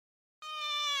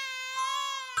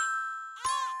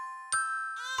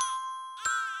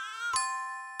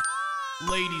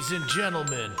Ladies and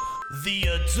gentlemen, the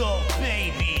Adult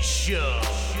Baby Show.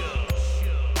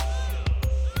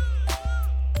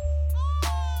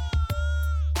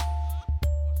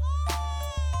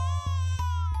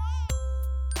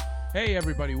 Hey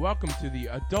everybody, welcome to the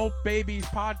Adult Babies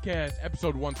Podcast,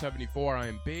 episode 174. I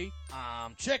am B.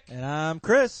 Chick. And I'm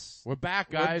Chris. We're back,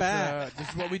 guys. We're back. This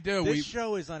is what we do. This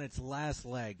show is on its last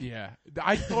leg. Yeah.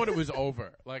 I thought it was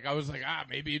over. Like, I was like,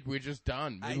 maybe we're just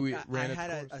done. Maybe we ran I its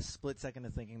had course. a split second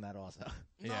of thinking that also.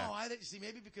 No, Yeah. I didn't see.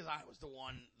 Maybe because I was the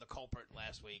culprit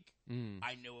last week.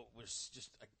 I knew it was just.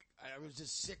 I was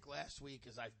as sick last week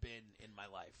as I've been in my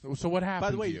life. So what happened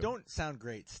By the way, to you don't sound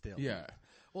great still. Yeah.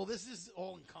 Well, this is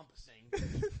all encompassing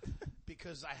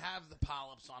because I have the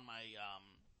polyps on my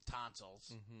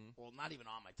tonsils. Well, not even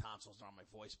on my tonsils, they're on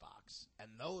my voice box. And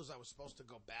those I was supposed to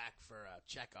go back for a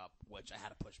checkup, which I had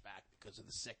to push back because of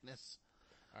the sickness.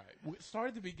 All right. We start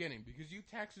at the beginning because you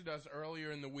texted us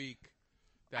earlier in the week.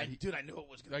 I knew it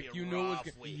was going to Like, be you a knew it was rough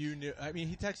gonna- week. You knew. I mean,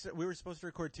 he texted. We were supposed to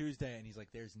record Tuesday, and he's like,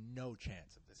 "There's no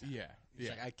chance of this happening." Yeah. He's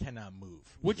Yeah. like, "I cannot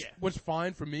move." Which Yeah. was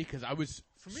fine for me because I was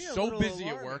For me, a so little busy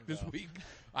at alarming, work this though. week.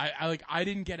 I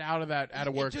didn't get out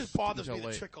of work It just bothers me until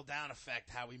the late. trickle-down effect,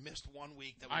 how we missed 1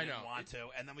 week that we I didn't know. want to,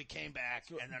 and then we came back,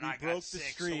 So and then we I broke got the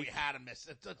sick, so we streak. had to miss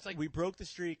it. It's like We broke the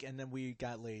streak, and then we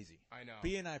got lazy. I know.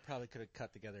 B and I probably could have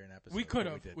cut together an episode. We could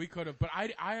but have, didn't. we could have, but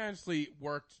I honestly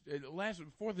worked last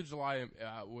 4th of July.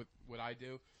 What I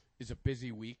do is a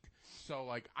busy week, so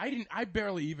like I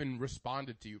barely even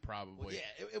responded to you probably.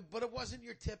 yeah, but it wasn't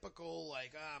your typical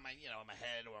like my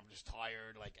head or I'm just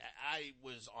tired. Like I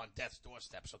was on death's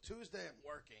doorstep. So Tuesday I'm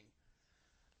working,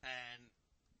 and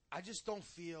I just don't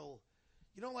feel,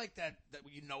 like that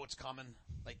you know it's coming.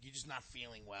 Like you're just not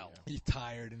feeling well. He's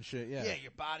tired and shit. Yeah. Yeah,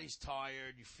 your body's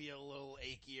tired. You feel a little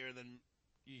achier than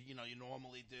you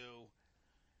normally do.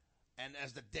 And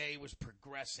as the day was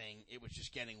progressing, it was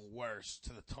just getting worse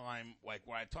to the time, like,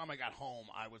 by the time I got home,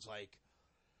 I was, like,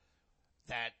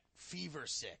 that fever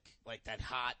sick. Like, that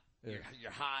hot, Yeah.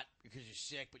 you're hot because you're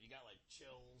sick, but you got, like,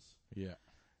 chills. Yeah.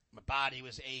 My body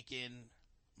was aching.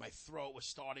 My throat was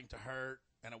starting to hurt,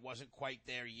 and it wasn't quite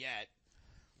there yet.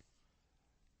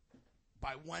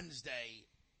 By Wednesday,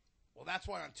 well, that's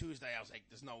why on Tuesday I was like,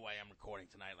 there's no way I'm recording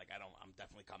tonight. Like, I'm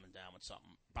definitely coming down with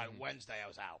something. By Wednesday, I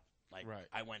was out. Like, Right.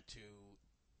 I went to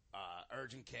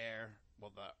urgent care, the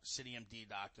City MD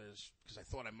doctors, because I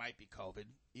thought I might be COVID,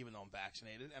 even though I'm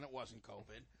vaccinated, and it wasn't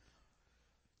COVID.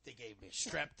 They gave me a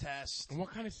strep test. And what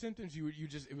kind of symptoms you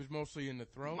just? It was mostly in the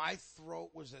throat. My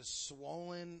throat was as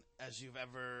swollen as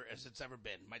it's ever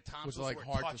been. My tonsils was it like were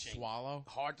hard touching. to swallow?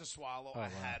 Hard to swallow. Oh, I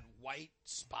wow. had white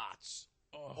spots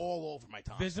all over my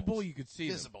tonsils. Visible, you could see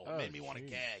them. Visible. Oh, It made me want to jeez.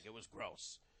 gag. It was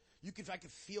gross. I could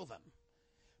feel them.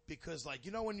 Because, like,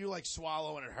 when you, like,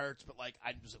 swallow and it hurts, but, like,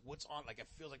 I was like, what's on? Like, it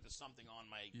feels like there's something on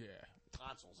my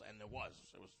tonsils, and there was.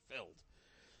 It was filled.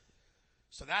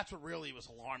 So that's what really was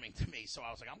alarming to me. So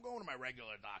I was like, I'm going to my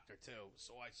regular doctor, too.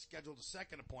 So I scheduled a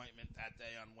second appointment that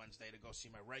day on Wednesday to go see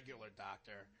my regular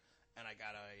doctor, and I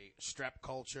got a strep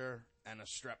culture and a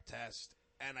strep test,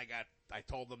 and I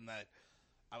told them that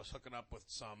I was hooking up with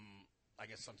some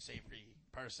unsavory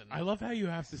person. I love how you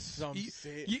have to.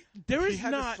 There He is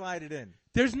had not. to slide it in.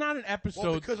 There's not an episode.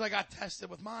 Well, because I got tested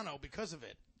with mono because of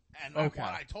it. And Okay.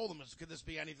 what I told him is, could this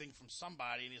be anything from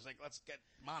somebody? And he's like, let's get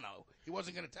mono. He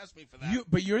wasn't going to test me for that.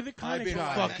 But you're the kind I've of been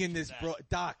guy. fucking this bro.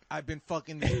 Doc, I've been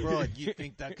fucking this broad. You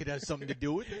think that could have something to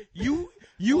do with it? You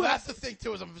well, have, that's the thing,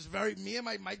 too, is me and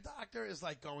my doctor is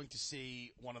like going to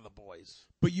see one of the boys.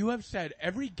 but you have said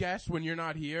every guest when you're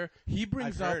not here, he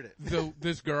brings I've up heard it.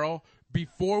 this girl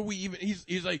before we even.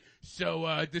 He's like,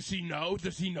 so does he know?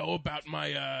 Does he know about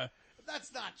my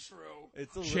That's not true.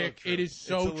 It's a chick? little true. It is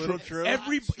so it's a little true. true.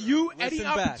 Every Not true. you Listen any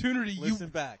back. opportunity Listen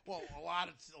back. Well, a lot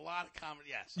of comedy,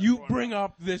 yes. I you brought it bring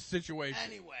up this situation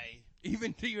Anyway,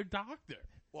 even to your doctor.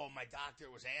 well, my doctor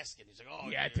was asking. He's like, oh.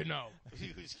 You had to know.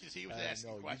 He was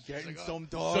asking No, questions. you getting He's like, some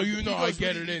dog. So you know I He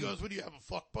get it he in. goes, what do you have, a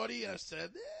fuck buddy? And I said,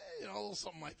 a little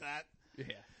something like that. Yeah.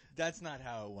 That's not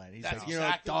how it went. He's That's like,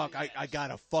 exactly Doc, what he I asked.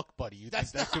 got a fuck buddy. You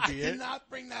think that could I be did it? not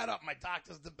bring that up. My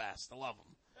doctor's the best. I love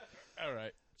him. All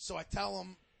right. So I tell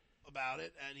him about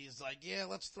it, and he's like, yeah,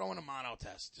 let's throw in a mono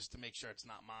test just to make sure it's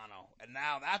not mono. And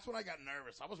now that's when I got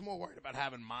nervous. I was more worried about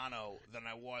having mono than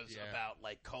I was about,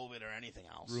 like, COVID or anything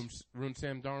else. Ruined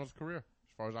Sam Darnold's career,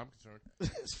 as far as I'm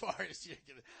concerned. As far as you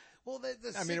can. Well,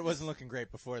 I mean, it wasn't looking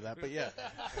great before that, but yeah.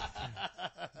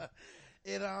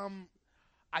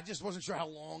 I just wasn't sure how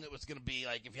long it was going to be.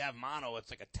 Like, if you have mono, it's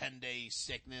like a 10-day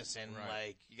sickness, and, Right.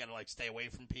 like, you got to, like, stay away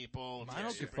from people. It's, Mono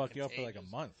like, could super fuck you up for like a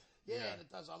contagious. month. Yeah, Yeah. and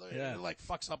it does other. Yeah. It like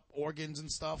fucks up organs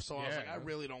and stuff. So I was Yeah. like, I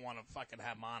really don't want to fucking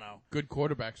have mono. Good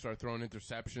quarterbacks start throwing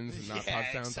interceptions and not Yeah,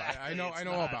 touchdowns. exactly. I know It's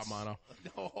all about nuts. mono. I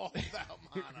know all about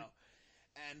mono.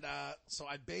 And so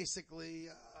I basically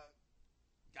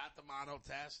got the mono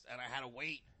test, and I had to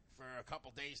wait for a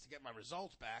couple days to get my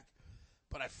results back.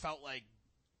 But I felt like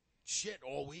shit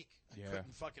all week. I Yeah.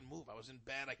 couldn't fucking move. I was in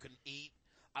bed. I couldn't eat.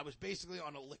 I was basically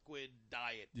on a liquid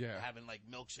diet. Yeah. Having like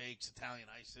milkshakes, Italian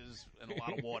ices, and a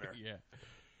lot of water. Yeah.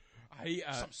 I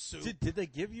Some soup. Did they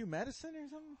give you medicine or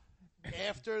something?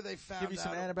 After they found Give you some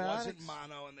out it antibiotics? wasn't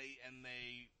mono and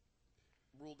they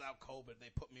ruled out COVID, they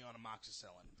put me on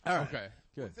amoxicillin. All right. okay.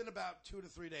 Good. Within about 2 to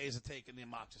 3 days of taking the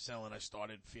amoxicillin, I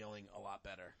started feeling a lot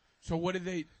better. So what did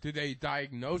they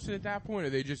diagnose it at that point, or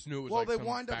they just knew it was Well, like they some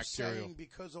wind up bacterial? saying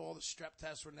because all the strep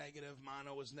tests were negative,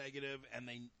 mono was negative, and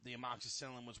the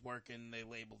amoxicillin was working, they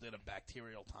labeled it a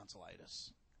bacterial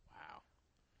tonsillitis. Wow.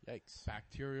 Yikes.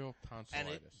 Bacterial And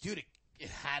tonsillitis. it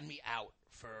had me out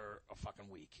for a fucking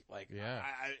week. Like, Yeah.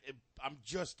 I'm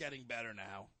just getting better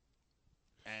now,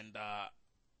 and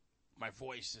my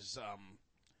voice is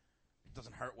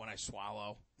doesn't hurt when I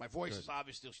swallow. My voice is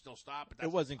obviously still stopped. But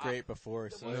It wasn't great before,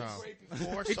 It so wasn't No. great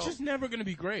before. It's so just never going to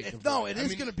be great. it is I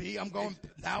mean, going to be. I'm going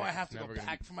now. I have to go never gonna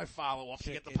back be- for my follow up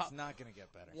to get the it's not going to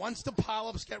get better. Once the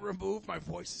polyps get removed, my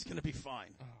voice is going to be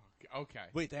fine. Okay.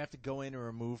 Wait, they have to go in and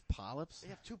remove polyps? They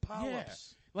have 2 Yeah.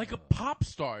 polyps. Like a pop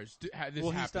stars. This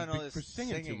Well, he's happens done all this for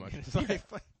singing too much. It's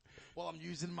like, Well, I'm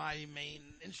using my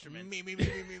main instrument.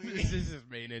 This is his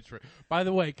main intro. By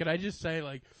the way, can I just say,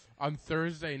 like, on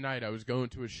Thursday night, I was going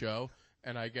to a show,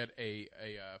 and I get a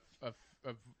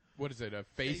what is it? A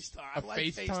FaceTime. I like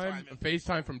FaceTiming. a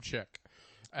FaceTime from Chick.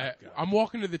 I'm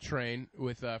walking to the train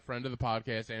with a friend of the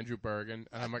podcast, Andrew Bergen,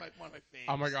 and I'm like, One of my faves.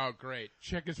 I'm like, oh great,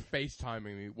 Chick is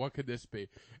FaceTiming me. What could this be?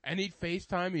 And he'd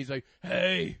FaceTime. He's like,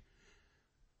 hey,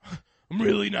 I'm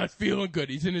really not feeling good.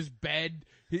 He's in his bed.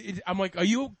 I'm like, are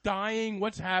you dying?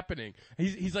 What's happening?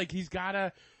 He's like, he's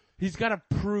gotta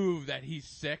prove that he's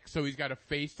sick, so he's got to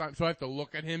FaceTime. So I have to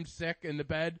look at him sick in the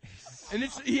bed, and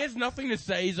he has nothing to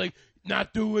say. He's like,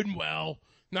 not doing well,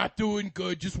 not doing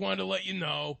good. Just wanted to let you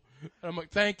know. And I'm like,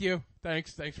 thank you,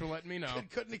 thanks for letting me know.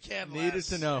 Couldn't have cared needed less.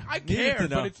 to know. I Needed care, to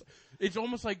know. but it's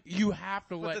almost like you have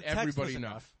to But let the text everybody was know.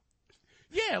 enough.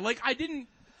 Yeah, like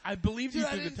I believed Dude, you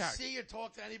I through the didn't text. see you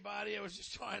talk to anybody. I was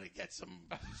just trying to get some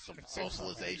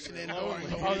socialization in. Oh,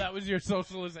 that was your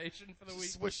socialization for the week.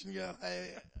 Just wishing you,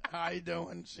 hey, how you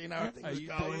doing? Seeing how things How you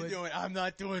going. How you doing? I'm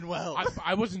not doing well.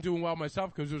 I wasn't doing well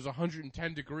myself because it was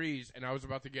 110 degrees, and I was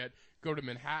about to go to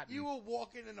Manhattan. You were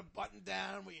walking in a button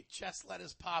down with your chest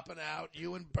letters popping out.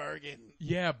 You and Bergen.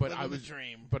 Yeah, but Living I the was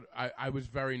dream. But I was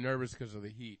very nervous because of the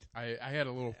heat. I had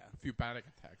a few panic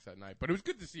attacks that night, but it was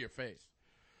good to see your face.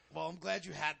 Well, I'm glad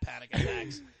you had panic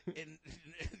attacks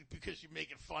because you're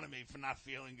making fun of me for not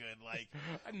feeling good. Like,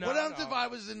 No, what else no. if I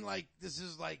was in, like, this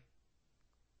is like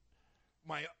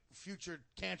my future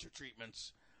cancer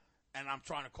treatments, and I'm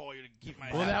trying to call you to keep my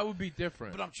Well, health, that would be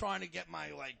different. but I'm trying to get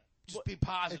my, like, just be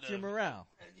positive. It's your morale.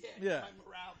 And Yeah. my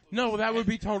morale boost. No, that would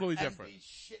be totally And different. be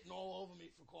shitting all over me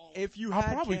for calling. If you I'll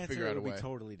had probably cancer, figure out it a would way. be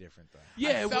totally different, though. Yeah,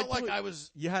 I it felt would- like I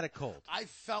was. You had a cold. I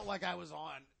felt like I was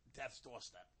on death's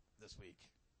doorstep this week.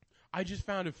 I just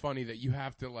found it funny that you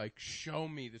have to like show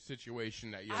me the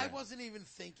situation that you're I in. wasn't even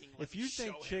thinking. Like, If you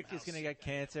think show him Chick how is going to sick get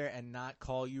I am. cancer and not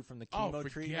call you from the Oh, chemo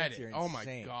forget treatments, it! you're Oh my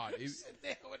insane. god! It- Sitting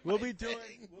there with We'll my be doing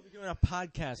thing. a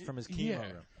podcast from his chemo yeah,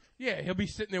 room. yeah. He'll be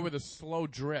sitting there with a slow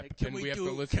drip, Can and we we have do?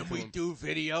 to listen Can to we him. do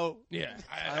video? Yeah,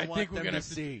 I I want think we're them gonna to have to.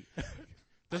 see.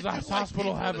 Does I our just like hospital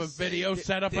people have to a say video that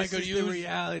setup I This could is use? the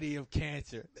reality of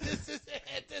cancer. This is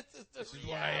it. This is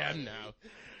What I am now.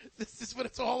 This is what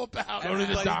it's all about. Go to the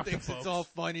Everybody doctor, thinks folks. it's all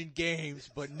fun and games,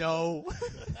 but no. Oh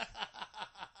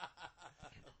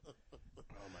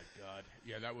my god!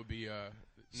 Yeah, that would be. So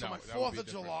no, my that would 4th be of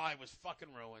different. July was fucking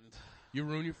ruined. You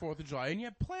ruined your 4th of July, and you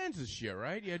had plans this year,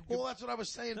 right? You had Well, that's what I was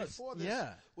saying before this.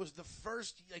 yeah. Was the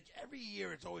first, like, every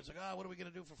year it's always like, oh, what are we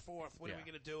going to do for 4th? What are we Yeah.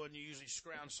 going to do? And you usually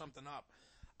scrounge something up.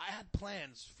 I had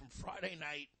plans from Friday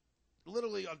night,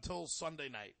 literally until Sunday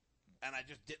night. And I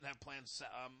just didn't have plans.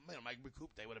 My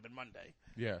recoup day would have been Monday.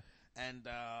 yeah. And,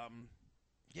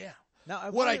 yeah.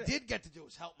 Now, What I wanted- did get to do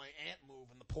was help my aunt move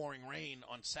in the pouring rain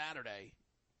on Saturday.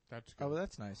 That's good. Oh, well,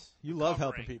 that's nice. You love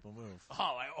helping Recovering. people move. Oh,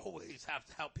 I always have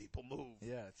to help people move.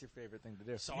 Yeah, it's your favorite thing to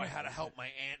do. So I had to help my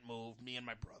aunt move, me and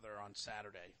my brother, on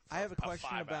Saturday. For I have a about question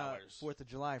 5 about hours. 4th of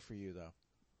July for you, though.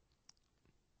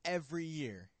 Every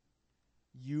year,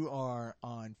 you are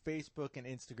on Facebook and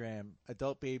Instagram,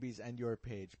 Adult Babies and your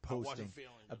page, posting feeling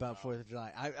good about 4th of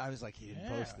July. I was like, he didn't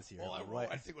post this year. All I but wrote,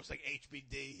 what? I think it was like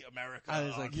HBD America. I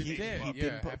was like, on he did. Facebook. Yeah,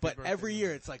 happy but birthday, every man.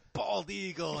 year it's like bald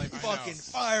eagle and I fucking know.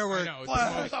 fireworks. I know, it's the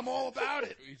flash. most- I'm all about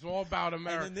it. He's all about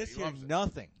America. And then this He year, loves it.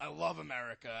 nothing. I love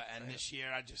America, and this year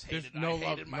I just There's hated. no I love-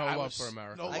 hated my, no I love was- for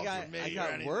America. No love I for me. got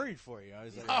or anything. worried for you. I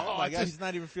was like, No, oh my I God, just- he's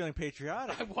not even feeling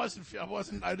patriotic.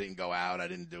 I didn't go out. I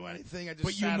didn't do anything. I just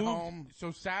But you sat moved. home.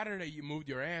 So Saturday you moved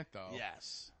your aunt though.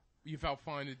 Yes. You felt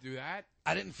fine to do that.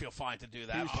 I didn't feel fine to do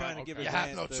that. He was trying to okay. give You his have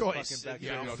aunt no the choice. fucking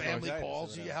You know, no family bacterial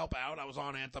calls or you, whatever. help out. I was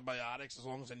on antibiotics as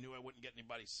long as I knew I wouldn't get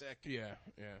anybody sick. Yeah,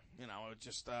 yeah. You know, it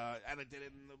just and I did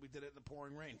it. We did it in the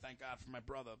pouring rain. Thank God for my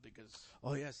brother because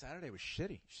Oh yeah, Saturday was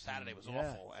shitty. Saturday was Yeah.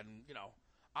 awful. And you know,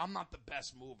 I'm not the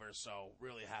best mover, so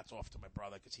really hats off to my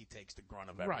brother because he takes the grunt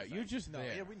of everything. Right, you're just No,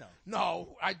 there. yeah, we know.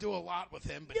 No, I do a lot with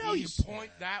him, but You know, you he's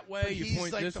point that but way, you he's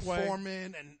point like this the way.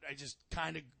 foreman, and I just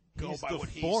kind of go He's by the what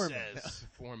he foreman. says.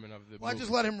 Foreman of the. Well, I just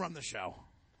movie. let him run the show,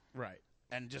 Right.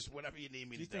 and just whatever you need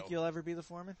me Do you to do. think you'll ever be the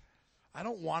foreman? I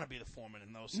don't want to be the foreman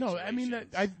in those No,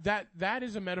 situations. I mean that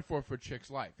is a metaphor for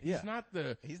Chick's life. Yeah. He's not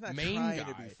the He's not main trying guy.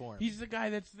 to be foreman. He's the guy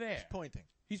that's there. Pointing.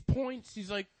 He's points.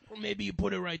 He's like, well, maybe you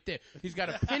put it right there. He's got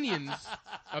opinions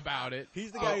about it.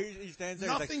 He's the guy who he stands there.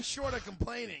 Nothing short of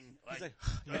complaining. He's like,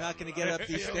 you're not going to get up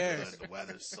these feel stairs. good, the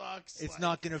weather sucks. It's like-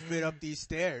 not going to fit up these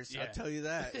stairs. Yeah. I'll tell you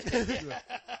that.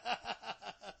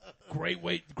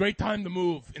 Great time to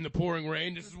move in the pouring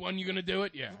rain. This is when you're gonna do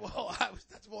it. Yeah. Well,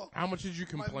 How much did you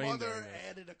my complain? mother during this?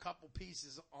 added a couple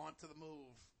pieces onto the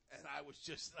move, and I was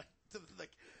just like,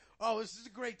 oh, this is a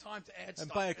great time to add And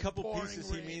stuff. by a in couple pouring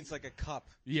pieces, rain. he means like a cup.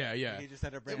 Yeah, yeah. He just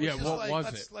had to It bring was Yeah, just what like, was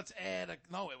let's, it? Let's add a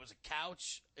no. It was a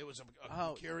couch. It was a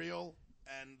Oh. mercurial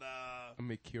and A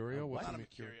mercurial? What's not a a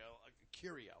mercurial? mercurial, like a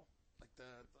curio, like the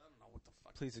I don't know what the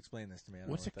fuck. Please explain this to me. I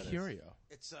don't What's know a what that is. curio?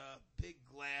 It's a big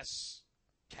glass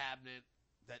cabinet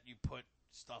that you put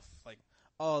stuff like.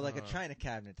 Oh, like a china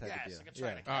cabinet type Yes, of deal. like a china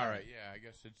yeah. cabinet. All right. Yeah, I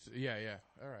guess it's yeah.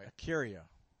 All right. A curio.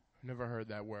 Never heard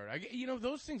that word.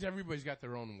 Those things. Everybody's got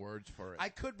their own words for it. I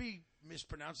could be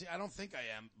mispronouncing. I don't think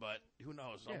I am, but who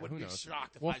knows? Yeah, I wouldn't who be knows?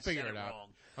 shocked if We'll I figure said it out. wrong.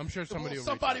 I'm sure somebody will.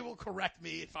 Somebody reach out. will correct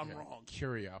me if I'm Yeah. wrong.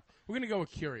 Curio. We're gonna go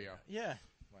with curio. Yeah.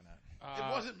 Why not?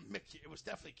 It wasn't. It was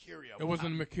definitely curio. It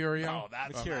wasn't Not- Mercurio. No,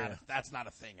 Mercurio. that's not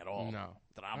a thing at all. No.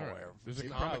 that I'm All right. aware of. There's a He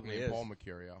comic probably named is. Paul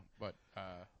Mercurio, but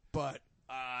But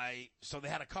so they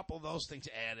had a couple of those things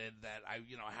added that I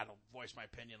had to voice my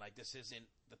opinion. Like, this isn't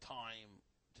the time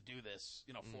to do this.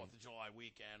 4th of July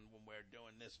weekend when we're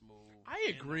doing this move. I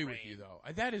in the agree with rain. you though.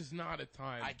 That is not a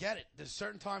time. I get it. There's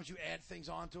certain times you add things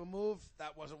onto a move.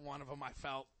 That wasn't one of them. I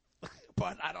felt,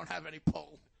 but I don't have any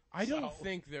pull. I don't So-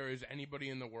 think there is anybody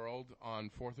in the world on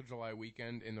 4th of July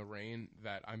weekend in the rain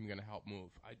that I'm going to help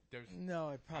move. There's No,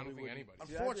 I I probably don't think wouldn't. anybody.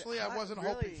 See, Unfortunately, I wasn't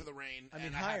really- hoping for the rain. I mean,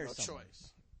 and hire I had no someone.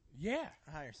 choice. Yeah,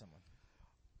 Hire someone.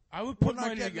 I would We're put not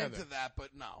money getting together. into that,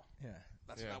 but no, Yeah.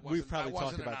 that's Yeah. that We've wasn't, probably that talked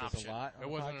wasn't an about this option. a lot on It the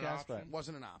wasn't an podcast, option? but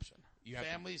Wasn't an option. You have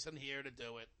to- Families in here to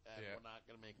do it, and Yeah. we're not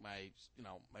going to make my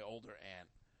my older aunt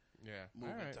Yeah, move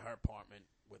all right. into her apartment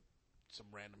with some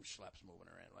random schleps moving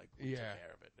her in. Like, we Yeah. took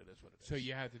care of it. It is what it is. So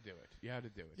you had to do it. You had to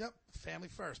do it. Yep, family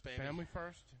first, baby. Family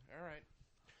first. All right.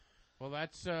 Well,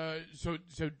 that's so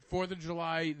 4th of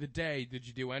July, the day. Did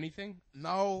you do anything?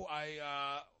 No,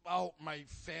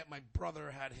 my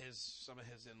brother had some of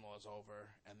his in-laws over,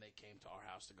 and they came to our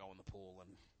house to go in the pool,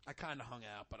 and I kind of hung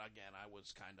out, but again, I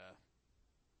was kind of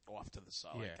off to the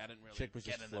side. Like, Yeah. I didn't really Chick was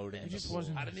get just in the floating in mix. the pool.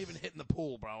 wasn't- I didn't even hit in the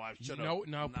pool, bro. I should have.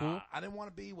 No pool? I didn't want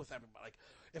to be with everybody. Like,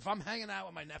 if I'm hanging out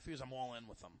with my nephews, I'm all in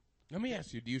with them. Let me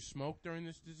ask you: do you smoke during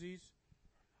this disease?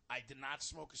 I did not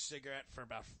smoke a cigarette for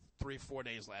about 3-4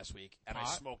 days last week, and I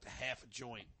Pot? smoked half a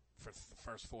joint for the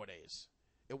first 4 days.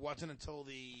 It wasn't until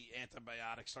the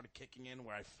antibiotics started kicking in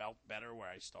where I felt better where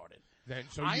I started. Then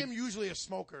so I you, am usually a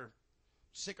smoker,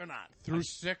 sick or not. through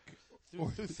sick. Through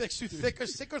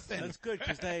thick or thin. that's good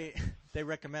because they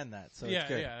recommend that. So Yeah, it's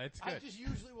good. yeah, it's I good. just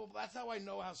usually that's how I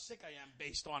know how sick I am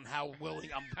based on how willing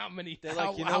I'm. How many? They're How-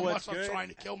 like, you know how what's much I'm good? trying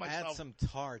to kill myself. Add some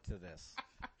tar to this.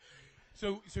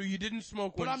 So you didn't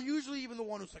smoke But when? I'm usually even the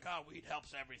one who's like, "Oh, weed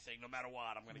helps everything. No matter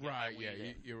what, I'm going to get right. my weed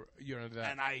Yeah. in." You're into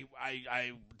that. And I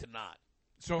did not.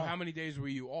 So how many days were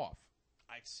you off?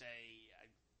 I'd say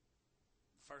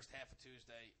first half of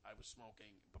Tuesday I was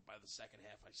smoking, but by the second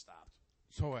half I stopped.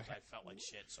 So I felt like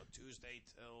shit. So Tuesday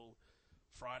till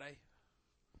Friday.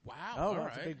 wow. Oh, all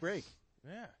that's right. a big break.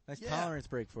 Yeah. Nice Yeah. tolerance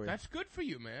break for you. That's good for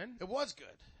you, man. It was good.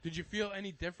 Did you feel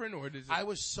any different, or does it? I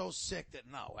was so sick that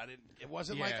no, I didn't. It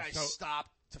wasn't Yeah, like I so-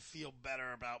 stopped to feel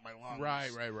better about my lungs.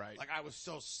 Right. Like I was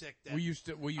so sick that Were you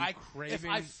craving? If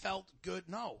I felt good,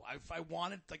 no. If I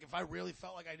wanted, like if I really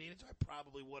felt like I needed to, I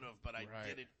probably would have, but I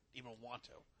didn't even want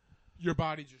to. Your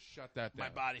body just shut that down.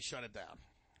 My body shut it down.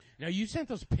 Now you sent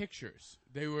those pictures.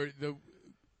 They were the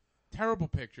terrible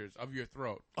pictures of your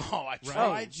throat. Oh, I tried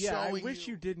Oh, yeah, I showing wish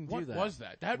you didn't do What that. was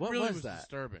that? That What really was that?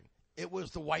 disturbing. It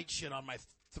was the white shit on my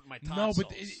No, tonsils.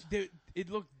 but it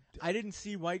looked I didn't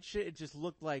see white shit. It just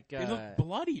looked like it looked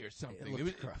bloody or something. it looked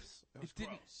was gross. It was didn't.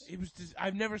 gross. It was.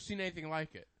 I've never seen anything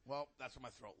like it. Well, that's what my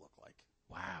throat looked like.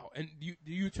 Wow. And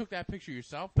you took that picture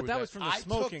yourself? But or that was from the I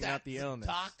smoking, took that, not the illness.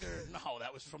 Doctor, no,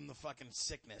 that was from the fucking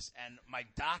sickness. And my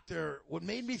doctor, what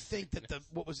made me think that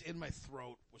what was in my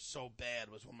throat was so bad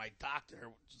was when my doctor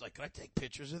was like, "Can I take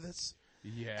pictures of this?"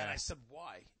 Yeah. And I said,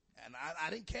 "Why?" And I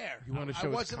didn't care. You wanna I show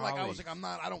his wasn't like I was colleagues. like I'm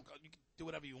not. I don't. You can do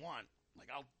whatever you want. Like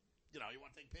you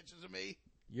want to take pictures of me?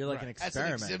 You're like Right. an As an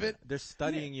experiment. exhibit? They're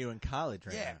studying you in college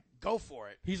right Yeah, now. go for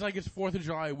it. He's like, it's 4th of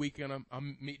July weekend.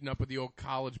 I'm meeting up with the old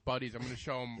college buddies. I'm going to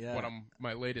show him Yeah. what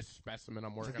my latest specimen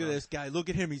I'm working Look at on. this guy. Look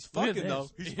at him. He's Look at fucking though.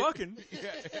 this. He's fucking.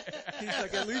 He's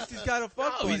like, at least he's got a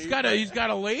fuck Oh, buddy. he's got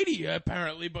a lady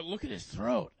apparently, but look at his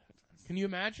throat. Can you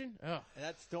imagine? Ugh.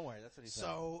 Don't worry. That's what he said.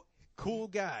 So Cool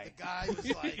guy. the guy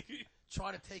was like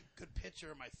trying to take a good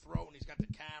picture of my throat, and he's got the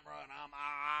camera, and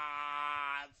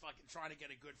I'm fucking trying to get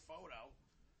a good photo,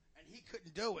 and he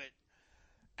couldn't do it.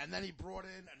 And then he brought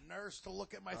in a nurse to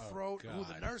look at my throat. Who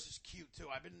the God. nurse is cute too.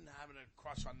 I've been having a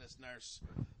crush on this nurse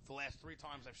the last 3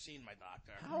 times I've seen my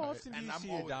doctor. How often do And you I'm see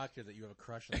always- a doctor that you have a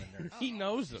crush on the nurse? He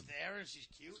knows she's them. there and she's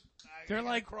cute. I They're got a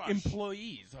like crush.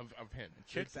 employees of him.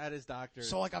 Chicks at his doctor.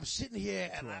 So like I'm sitting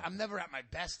here and I'm never at my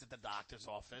best at the doctor's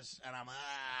office, and I'm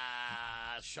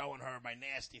showing her my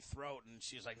nasty throat, and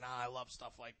she's like, "Nah, I love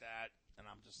stuff like that," and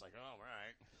I'm just like, "Oh, all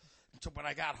right." So when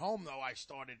I got home though, I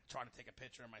started trying to take a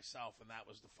picture of myself, and that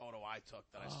was the photo I took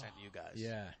that I sent to you guys.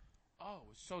 yeah. Oh, it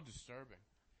was so disturbing.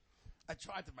 I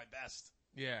tried to my best.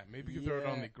 Yeah, maybe you throw it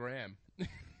on Yeah. the gram. No,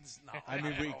 I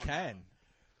mean, we don't can.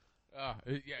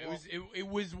 It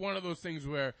was one of those things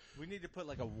where We need to put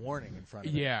like a warning in front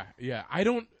of it. yeah. I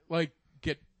don't like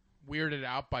get weirded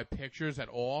out by pictures at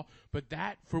all, but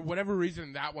that for whatever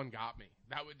reason that one got me.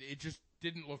 It just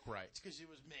didn't look right. It's because it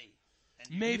was me.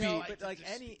 And Maybe. you No, like But like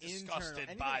any disgusted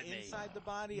internal, by anything me. inside the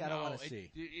body, I don't want to see.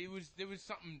 There was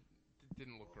something that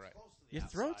didn't look right. Close to the Your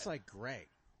throat's outside. like gray.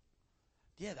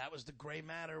 Yeah, that was the gray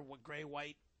matter, gray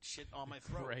white shit on my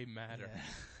throat. Gray matter.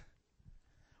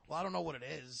 Well, I don't know what it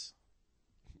is.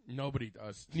 Nobody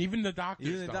does. Even the doctors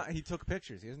Even the don't. he took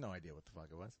pictures. He has no idea what the fuck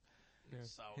it was.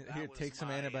 So Here, that was take some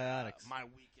my, antibiotics. My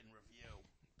week in review,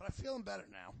 but I'm feeling better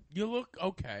now. You look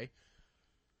okay,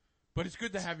 but it's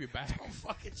good to have you back. Don't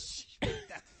fucking make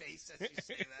that face as you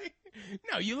say that.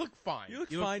 No, you look fine. You look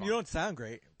fine. You don't sound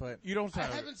great, but You don't I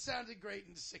sound. haven't sounded great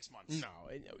in 6 months. No,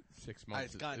 6 months.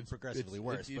 It's gotten progressively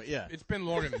worse, but yeah. it's been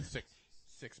longer than 6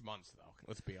 months though.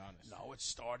 Let's be honest. No, it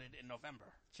started in November.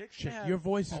 chicks Shit, have- your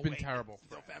voice has Oh, been wait, terrible.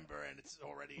 it's November, and it's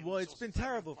already. Well, it's until been September,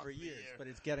 terrible fuck for the years, year. but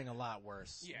it's getting a lot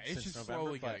worse. Yeah, it's since just November,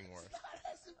 slowly but- getting worse. It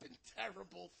hasn't been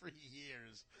terrible for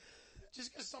years.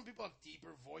 Just because some people have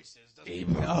deeper voices doesn't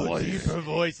mean Oh, deeper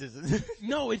voices.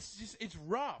 No, it's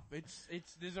rough. It's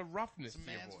there's a roughness it's a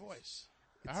to your man's voice.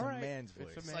 It's All a right. man's It's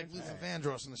voice. a It's man's like Luther voice.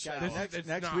 Vandross in the shower. It's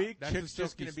Next not. week, That's Chip's the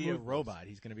just going to silky be a smooth voice. robot.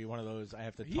 He's going to be one of those I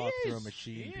have to He talk through a is.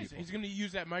 machine He is. people. He's going to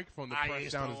use that microphone to I press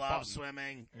used down to his love button.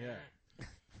 swimming. Yeah.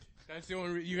 That's the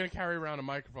only. You're going to carry around a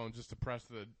microphone just to press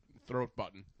the throat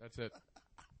button. That's it.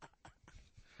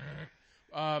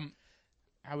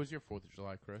 How was your 4th of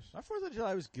July, Chris? My 4th of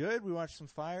July was good. We watched some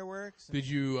fireworks. and Did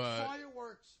you?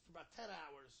 Fireworks for about 10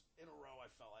 hours in a row, I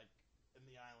felt like, in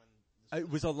the island.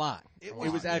 It was a lot. It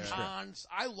was was extra. cons.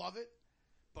 I love it,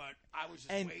 but I was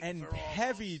just waiting And for all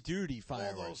heavy those, duty all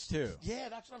fireworks, those, too. Yeah,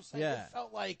 that's what I'm saying. Yeah. It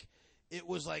felt like it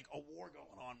was like a war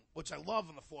going on, which I love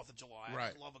on the 4th of July. I Right.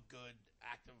 just love a good,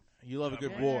 active... You love a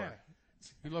good Yeah. war.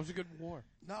 He loves a good war.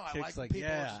 No, I Chicks like like, people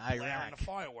yeah, just blaring Iraq. the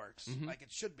fireworks Mhm. like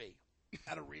it should be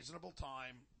at a reasonable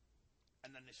time,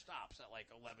 and then it stops at like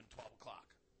 11, 12 o'clock.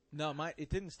 No, it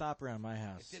didn't stop around my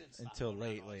house It didn't stop until around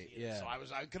late. ours either. Yeah.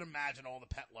 So I could imagine all the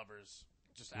pet lovers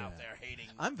just out Yeah. there hating.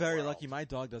 I'm the very world. lucky. My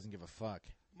dog doesn't give a fuck.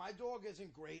 My dog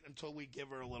isn't great until we give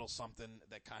her a little something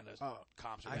that kind of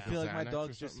calms her I down. feel like my Xanax or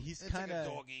dog's just, something? he's it's kind like a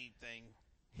of, doggy thing.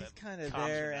 he's that kind of calms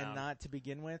her there down. and not to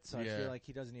begin with, so I Yeah. feel like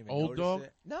he doesn't even Old notice dog?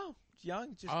 it. No,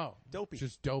 young, just dopey.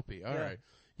 Just dopey. All Yeah. right.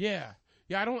 Yeah.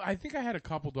 I think I had a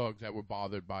couple dogs that were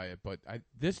bothered by it, but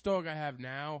this dog I have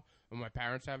now, and my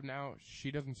parents have now,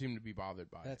 she doesn't seem to be bothered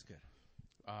by That's it.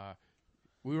 good.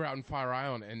 We were out in Fire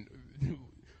Island and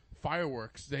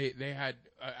fireworks. They had.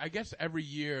 I guess every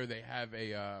year they have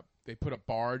a they put a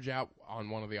barge out on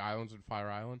one of the islands in Fire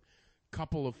Island.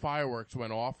 Couple of fireworks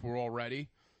went off. We're all ready,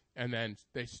 and then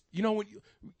they, when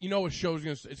a show's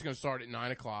it's gonna start at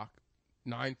 9:00,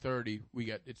 9:30.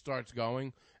 It starts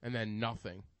going, and then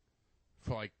nothing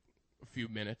for like a few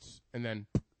minutes, and then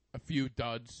a few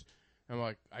duds. I'm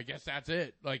like, I guess that's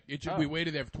it. Like we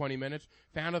waited there for 20 minutes.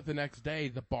 Found out the next day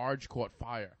the barge caught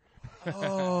fire.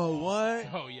 Oh, what?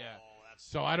 Oh yeah.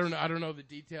 So I don't know the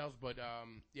details, but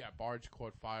barge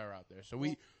caught fire out there. So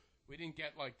we didn't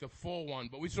get like the full one,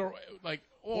 but we saw like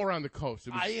all around the coast.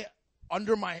 It was,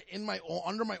 under my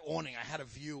awning, I had a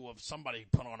view of somebody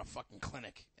put on a fucking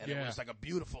clinic, and it was like a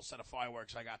beautiful set of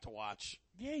fireworks I got to watch.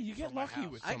 Yeah, you get lucky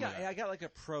with some of that. I got like a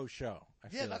pro show. I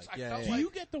felt Do you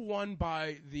get the one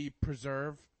by the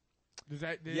preserve? Does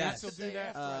that yes. still do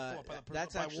that?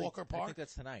 That's by actually Walker Park. I think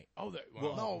that's tonight. Oh,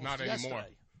 well, no, not yesterday, anymore.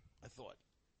 I thought.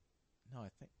 No, I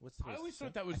think I always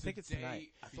thought that was. I think it's day tonight.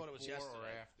 I thought it was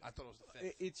yesterday. I thought it was the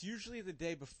 5th. It's usually the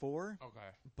day before. Okay.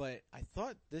 But I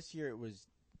thought this year it was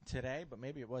today, but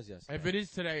maybe it was yesterday. If it is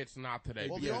today, it's not today.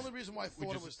 Well, the only reason why I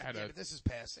thought it was but this is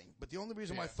passing. But the only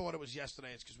reason why I thought it was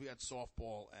yesterday is because we had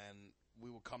softball and we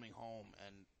were coming home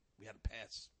and we had to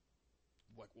pass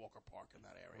like Walker Park in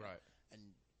that area. Right. And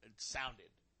it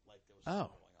sounded like there was something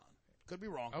going on. Could be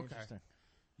wrong. Okay.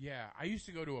 Yeah, I used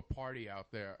to go to a party out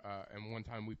there, and one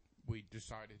time we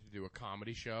decided to do a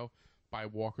comedy show by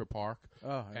Walker Park.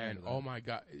 Oh, oh my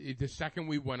God! The second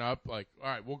we went up, like, all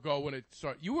right, we'll go when it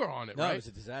starts. You were on it, right? No, it was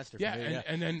a disaster. Yeah, for me,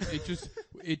 and then it just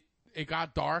it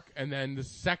got dark, and then the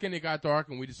second it got dark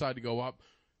and we decided to go up,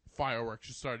 fireworks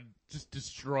just started just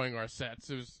destroying our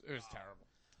sets. It was terrible.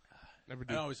 Never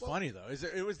did. No, it was funny though.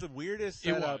 It was the weirdest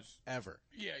setup ever.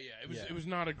 Yeah. It was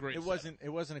not a great. It wasn't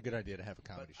a good idea to have a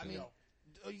comedy show. I mean,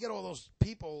 you get all those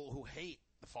people who hate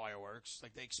the fireworks.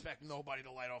 Like they expect nobody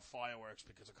to light off fireworks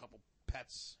because a couple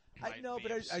pets. I know,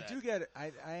 but I do get it.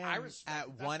 I am at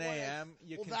 1 a.m.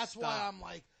 That's why I'm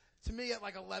like, to me at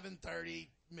like 11:30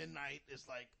 midnight is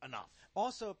like enough.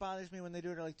 Also, it bothers me when they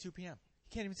do it at like 2 p.m.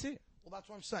 You can't even see it. Well, that's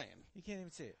what I'm saying. You can't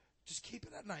even see it. Just keep it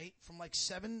at night from like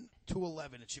 7 to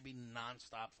 11. It should be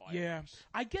nonstop fireworks. Yeah,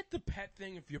 I get the pet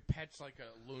thing if your pet's like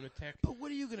a lunatic. But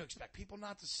what are you going to expect? People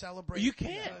not to celebrate? You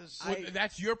can't.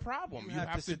 That's your problem. You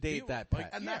have to sedate that pet.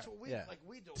 And that's what we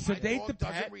do. Sedate the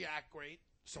pet. Doesn't react great,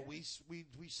 so we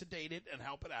sedate it and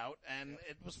help it out, and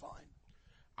it was fine.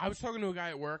 I was talking to a guy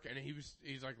at work, and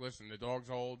he's like, listen, the dog's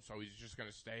old, so he's just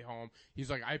going to stay home. He's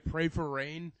like, I pray for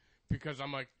rain because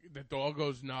I'm like, the dog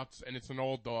goes nuts, and it's an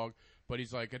old dog. But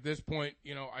he's like, at this point,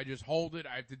 I just hold it.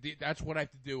 I have to. That's what I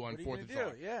have to do on 4th of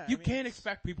July. Yeah, you can't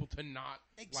expect people to not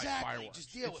light fireworks.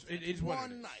 Just deal with it. It is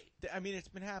one night. I mean, it's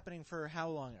been happening for how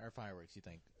long? Are fireworks? You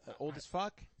think old as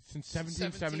fuck? Since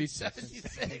 1776.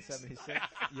 1776.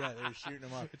 Yeah, they're shooting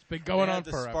them up. It's been going on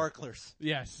the forever. Sparklers.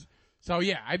 Yes. So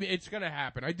yeah, I mean, it's gonna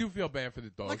happen. I do feel bad for the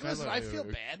dogs. Like, listen, I feel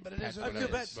bad, but it is. I feel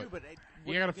bad too, but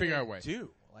you gotta figure out a way.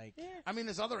 I mean,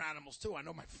 there's other animals too. I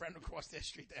know my friend across their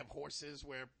street, they have horses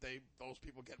where those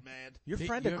people get mad. Your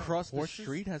friend across the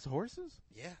street has horses?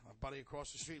 Yeah, my buddy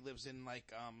across the street lives in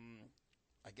like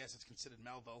I guess it's considered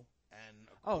Melville.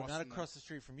 And not across the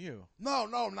street from you. No,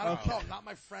 not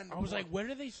my friend. I was like, where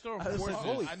do they store horses?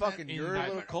 Holy fucking, you're a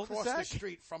little cul-de-sac? Across the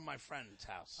street from my friend's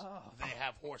house. They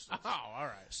have horses. Oh, all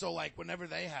right. So like, whenever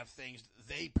they have things,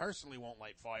 they personally won't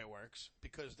light fireworks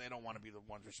because they don't want to be the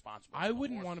ones responsible. I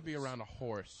wouldn't want to be around a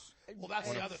horse. Well,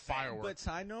 that's the other firework. But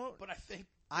side note, I think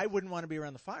I wouldn't want to be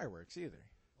around the fireworks either.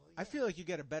 I feel like you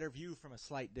get a better view from a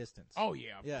slight distance. Oh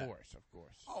yeah, of course.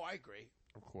 Oh, I agree.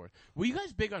 Of course. Were you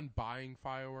guys big on buying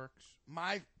fireworks?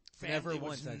 My family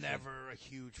was never a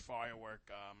huge firework.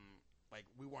 Like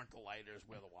we weren't the lighters,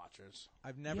 we're the watchers.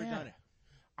 I've never done it.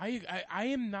 I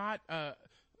am not.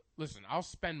 Listen, I'll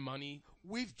spend money.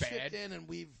 We've chipped in, and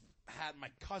we've had. My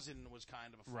cousin was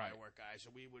kind of a firework guy, so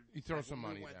we would. You throw some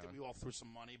money down. We all threw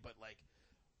some money, but like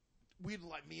we'd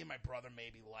like me and my brother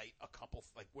maybe light a couple.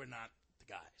 Like we're not the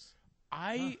guys.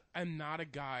 I am not a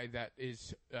guy that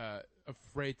is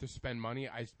afraid to spend money.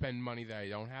 I spend money that I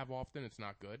don't have often. It's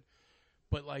not good.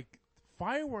 But, like,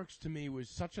 fireworks to me was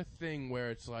such a thing where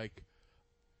it's like,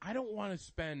 I don't want to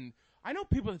spend – I know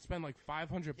people that spend, like,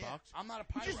 $500 bucks. I'm not a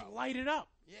pyro. You just light it up.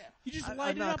 Yeah. You just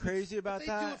light it up. I'm not crazy about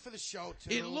that. They do it for the show,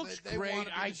 too. It looks great. Want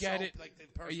to be I the get show, it. Like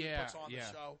the person who puts on the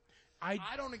show. I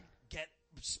don't get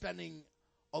spending –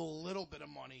 a little bit of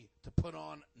money to put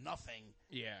on nothing.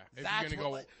 Yeah. That's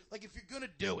what, like if you're going to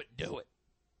do it, do it.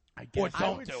 I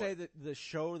would say that the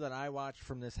show that I watched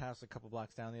from this house a couple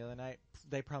blocks down the other night,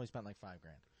 they probably spent like $5,000.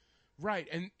 Right.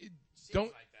 And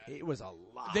it was a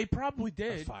lot. They probably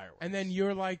did. Fireworks. And then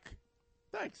you're like,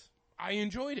 thanks. I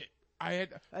enjoyed it.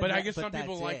 But I guess some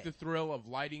people that's like it. the thrill of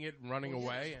lighting it and running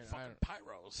away. And fucking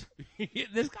pyros.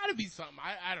 there's got to be something.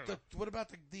 I don't know. What about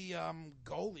the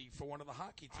goalie for one of the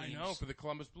hockey teams? I know, for the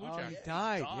Columbus Blue Oh, Jackets. he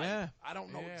died, yeah. I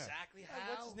don't know Yeah. exactly how.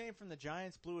 What's his name from the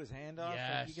Giants? Blew his hand off.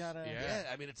 Yes, He got a, yeah. Yeah,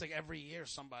 I mean, it's like every year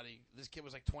this kid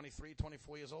was like 23,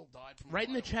 24 years old, died from Right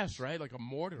in the virus. chest, right? Like a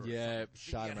mortar. or Yeah, He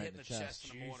shot got him right hit in the chest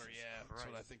chest. and a mortar, Jesus yeah. That's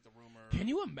Christ. what I think the rumor. Can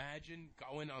you imagine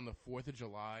going on the 4th of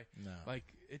July? No. Like,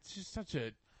 it's just such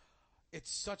a... It's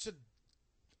such a,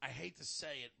 I hate to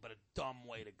say it, but a dumb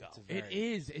way to go. It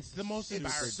is. It's the most It's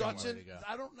embarrassing such way an, to go.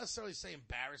 I don't necessarily say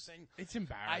embarrassing. It's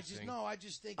embarrassing. I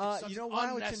just think it's such you know an why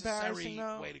it's unnecessary embarrassing,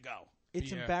 though? way to go. It's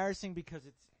Yeah. embarrassing because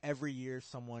it's every year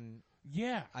someone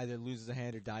Yeah. either loses a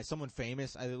hand or dies. Someone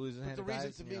famous either loses a But hand the or reason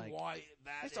dies. to and me you're like, why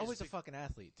that it's is always a be- fucking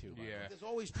athlete, too. by the way. Yeah. There's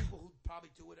always people who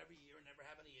probably do it every year and never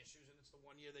have any issues, and it's the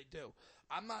one year they do.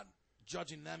 I'm not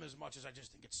judging them as much as I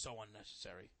just think it's so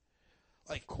unnecessary.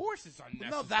 Like, Of course it's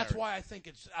unnecessary. no, that's why I think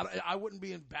it's. I wouldn't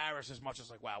be embarrassed as much as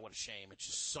like, wow, what a shame. It's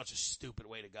just such a stupid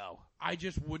way to go. I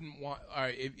just wouldn't want... All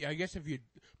right, I guess if you...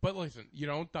 But listen, you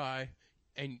don't die,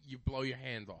 and you blow your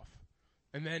hands off.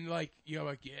 And then, like, you're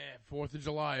like, yeah, 4th of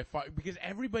July. Because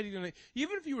everybody's going to...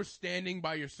 Even if you were standing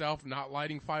by yourself not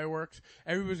lighting fireworks,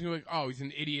 everybody's going to be like, oh, he's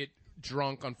an idiot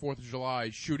drunk on 4th of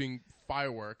July shooting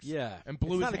fireworks. Yeah. And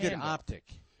blew it's his not a good hand off. optic.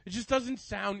 It just doesn't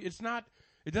sound... It's not...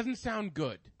 It doesn't sound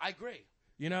good. I agree.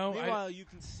 You know? Meanwhile, you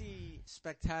can see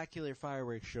spectacular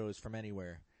fireworks shows from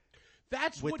anywhere.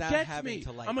 That's what without gets having me.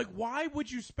 to light I'm like, them. why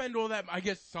would you spend all that? I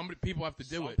guess people have to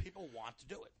do Some it. people want to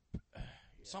do it.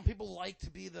 Some people like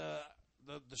to be the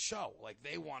show. Like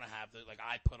they want to have the like.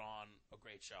 I put on a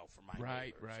great show for my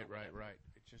Right. neighbors or whatever.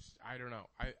 It just, I don't know.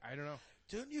 I don't know.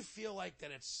 Don't you feel like that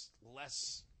it's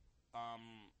less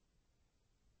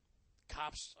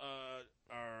cops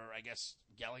are, I guess,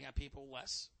 yelling at people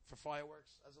less for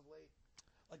fireworks as of late?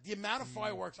 Like, the amount of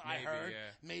fireworks I maybe, heard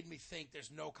yeah. made me think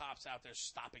there's no cops out there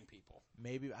stopping people.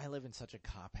 Maybe I live in such a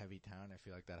cop-heavy town. I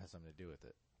feel like that has something to do with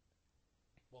it.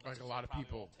 Well, Like that's a what lot of probably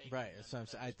people. won't take Right. them, So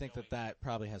then I think there's that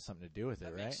probably has something to do with it,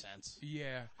 that right? makes sense.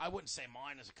 Yeah. I wouldn't say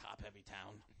mine is a cop-heavy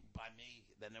town. By me,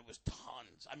 then it was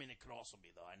tons. I mean, it could also be,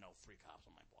 though. I know 3 cops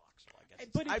on my block, so I guess.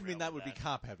 But it's I real mean, that with would be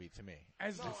cop-heavy to me.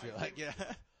 As No, I feel like, yeah.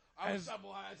 as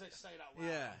I say it out loud,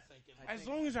 Yeah. I'm thinking. as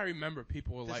long as I remember,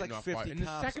 people were There's lighting like off fire. 50 And the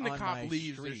cops second the on cop my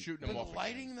leaves, they're street. shooting them But off.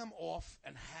 lighting them off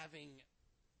and having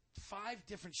 5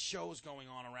 different shows going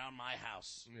on around my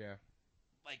house. Yeah.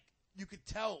 Like, you could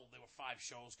tell there were 5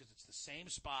 shows because it's the same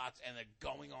spots and they're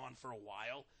going on for a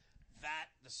while.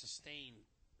 The sustain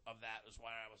of that is why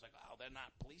I was like, oh, they're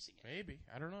not policing it. Maybe.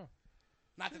 I don't know.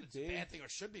 Not that it's a be. bad thing or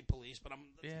should be policed, but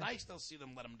it's Yeah. nice they'll see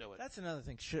them let them do it. That's another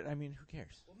thing. Who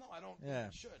cares? Well, no, I don't Yeah.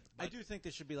 think it should. I But, do think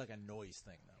there should be like a noise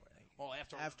thing, though. Right? well,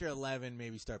 After 11,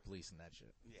 maybe start policing that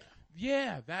shit. yeah.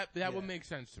 Yeah, that Yeah. would make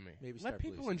sense to me. Maybe let start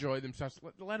people policing. enjoy themselves.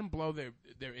 Let them blow their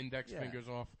index Yeah. fingers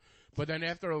off. But then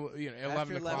after 11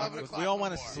 After o'clock, 11 let's- o'clock, we all no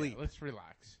want to more. sleep. let's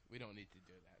relax. We don't need to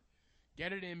do that.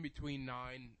 Get it in between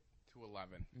 9 to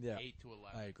 11. Yeah. 8 to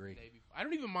 11. I agree. The day before. I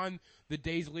don't even mind the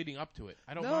days leading up to it.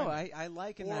 I don't No, mind. I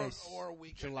like a Or, nice or a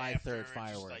weekend July after, 3rd just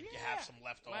firework. like you have some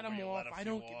left over, Let them you off. let a I few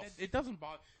don't. off. It doesn't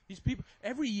bother these people.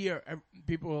 Every year,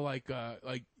 people are like.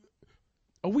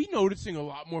 Are we noticing a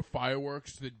lot more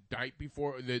fireworks the night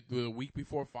before, the week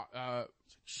before 4th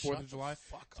Shut of July? the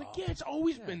fuck It's like, up. yeah, it's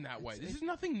always Yeah, been that way. it's- This is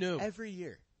nothing new. Every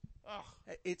year. Ugh.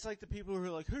 It's like the people who are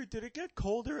like, hey, did it get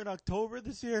colder in October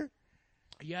this year?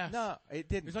 Yes. No, it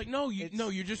didn't. It's like, no,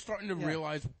 you're just starting to Yeah.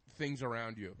 realize things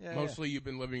around you. Yeah, Mostly you've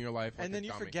been living your life like and then a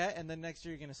you dummy. forget, and then next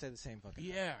year you're going to say the same fucking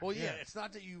thing. Yeah. Well, yeah, it's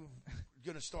not that you're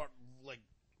going to start, like,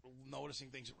 noticing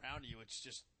things around you. It's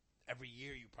just every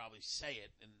year you probably say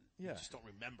it, and you Yeah. just don't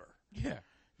remember. Yeah.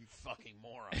 You fucking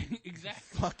moron.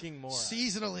 Exactly. Fucking moron.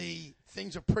 Seasonally,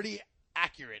 things are pretty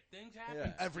accurate Things happen.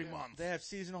 Yeah. every month. They have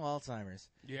seasonal Alzheimer's,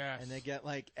 Yes. and they get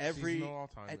like every. Seasonal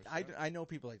Alzheimer's, I know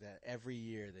people like that. Every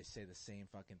year they say the same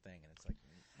fucking thing, and it's like,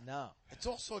 no. It's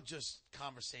also just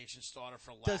conversation starter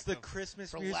for lack Does the of,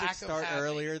 Christmas for music lack of start having-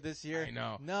 earlier this year? I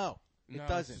know. No, it No, it's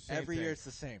doesn't. the same Every year thing. it's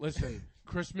the same. Listen,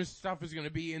 Christmas stuff is going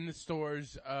to be in the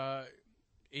stores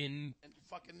in in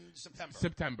fucking September.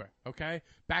 September, okay?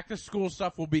 Back to school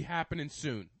stuff will be happening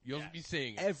soon. You'll Yes. be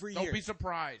seeing it. Every Don't year. be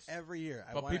surprised. Every year.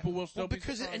 But people will still Well, be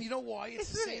because surprised. and you know why it's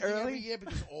the Isn't same it thing early? every year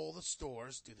because all the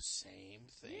stores do the same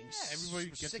thing. Yeah, everybody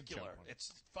It's gets a secular. jump on it.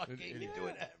 It's fucking you do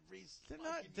it every.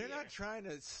 They're not trying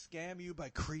to scam you by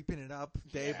creeping it up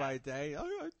day Yeah. by day. Oh,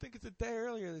 I think it's a day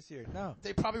earlier this year. No,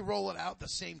 They probably roll it out the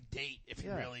same date if you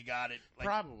Yeah. really got it. Like,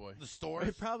 Probably. the stores.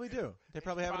 they probably do. They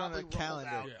probably have it on probably a rolled calendar.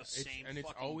 out. Yeah, the same and it's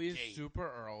fucking always date. super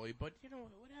early, but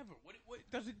whatever. What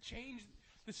does it change?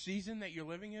 the season that you're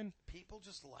living in? People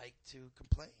just like to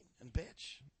complain and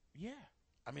bitch. Yeah.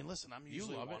 I mean, listen, I'm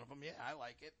usually one of them. Yeah, I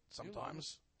like it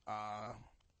sometimes.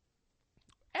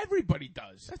 Everybody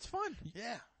does. That's fun.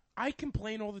 Yeah. I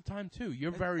complain all the time, too. You're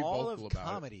And very all vocal of about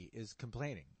comedy is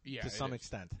complaining to some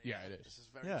extent. Yeah, it is. This is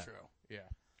very true. Yeah.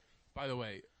 By the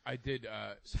way, I did.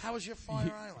 So how was your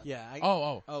Fire Island? Yeah. That, yeah.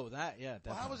 Well,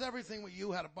 Definitely. how was everything with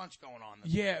you? Had a bunch going on.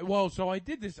 Yeah. Well, so I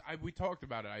did this. We talked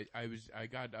about it. I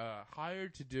got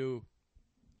hired to do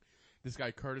this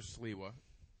guy Curtis Sliwa,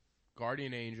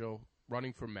 Guardian Angel,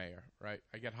 running for mayor. Right.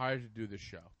 I get hired to do this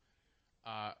show.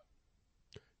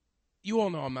 You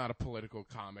all know I'm not a political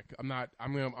comic. I'm not.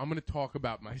 I'm gonna talk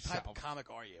about myself. What type of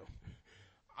comic are you?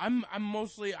 I'm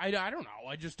mostly. I don't know.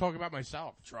 I just talk about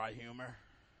myself. Dry humor.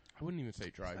 I wouldn't even say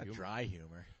dry humor. Dry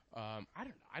humor.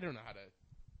 I don't know how to.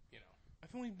 You know,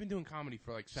 I've only been doing comedy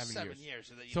for like 7 years. 7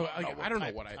 years. So I don't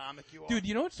know what comic you are. Dude,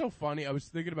 you know what's so funny? I was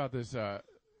thinking about this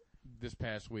this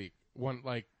past week.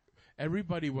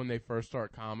 Everybody when they first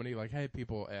start comedy, like, hey,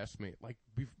 people ask me, like,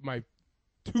 my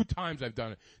 2 times I've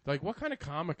done it. They're like, what kind of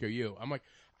comic are you? I'm like,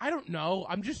 I don't know.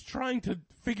 I'm just trying to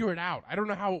figure it out. I don't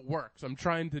know how it works. I'm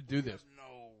trying to do this. I don't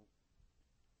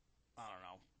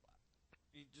know.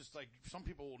 You just like some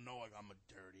people will know like I'm a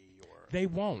dirty or they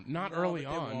won't. Not early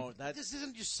on. Won't. This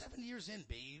isn't just 7 years in,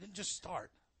 B. You didn't just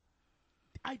start.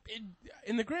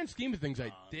 In the grand scheme of things,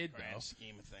 I did grand though.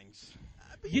 Scheme of things.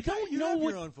 You don't know have what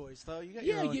your own voice though. You got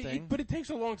your own thing. But it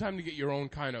takes a long time to get your own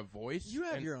kind of voice. You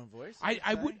have your own voice.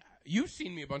 I would. You've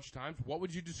seen me a bunch of times. What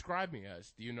would you describe me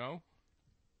as? Do you know?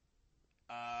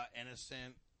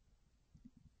 Innocent,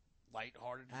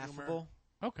 lighthearted affable. Humor.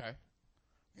 Okay.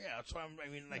 Yeah, that's why I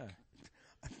mean, like,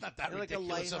 it's not that you're ridiculous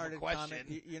like a lighthearted of a question.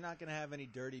 Comic. You're not going to have any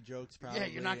dirty jokes, probably. Yeah,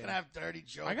 you're not going to have dirty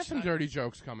jokes. I got some dirty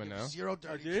jokes coming now. Zero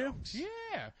dirty jokes. Yeah.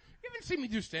 You haven't seen me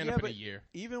do stand-up in a year.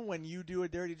 Even when you do a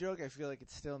dirty joke, I feel like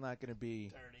it's still not going to be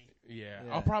dirty. Yeah,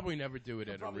 I'll probably never do it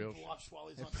at a real show. Blush while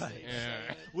he's on stage.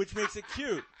 Yeah. Which makes it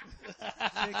cute.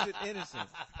 Makes it innocent.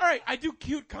 All right, I do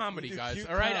cute comedy, guys. Cute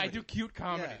all right, comedy. I do cute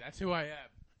comedy. Yeah. That's who I am.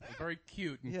 I'm very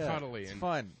cute and cuddly. It's and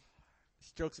fun.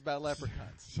 It's jokes about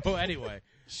leprechauns. So anyway,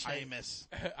 Seamus.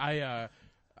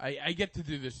 I get to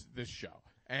do this show,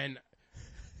 and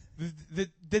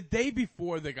the day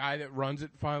before, the guy that runs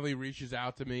it finally reaches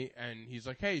out to me, and he's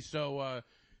like, "Hey, so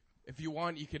if you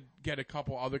want, you could get a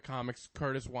couple other comics.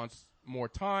 Curtis wants more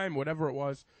time, whatever it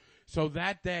was." So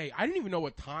that day, I didn't even know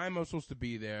what time I was supposed to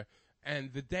be there,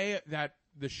 and the day that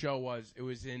the show was, it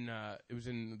was in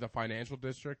the financial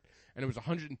district, and it was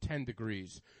 110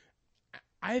 degrees.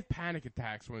 I have panic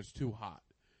attacks when it's too hot.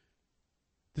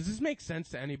 Does this make sense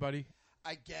to anybody?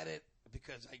 I get it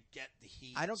because I get the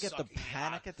heat. I don't get the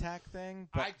panic attack thing,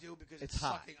 but I do because it's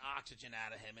hot. sucking oxygen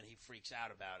out of him and he freaks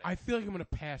out about it. I feel like I'm going to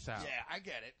pass out. Yeah, I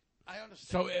get it. I understand.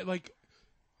 So,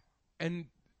 and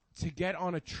to get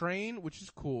on a train, which is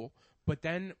cool, but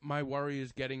then my worry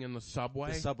is getting in the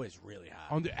subway. The subway's really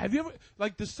hot. Have you ever,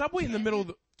 like, the subway in the middle of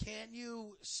the... Can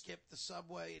you skip the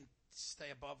subway and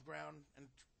stay above ground?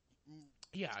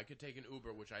 Yeah, I could take an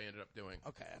Uber, which I ended up doing.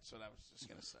 Okay, that's what I was just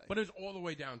going to say. But it's all the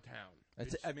way downtown.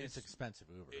 It's expensive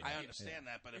Uber. I understand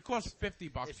that, but it costs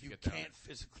 $50 if to you get down. can't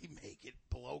physically make it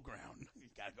below ground, you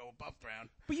got to go above ground.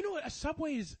 But you know what? A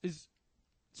subway is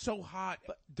so hot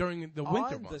during the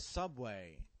winter On months. the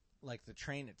subway, like the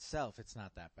train itself, it's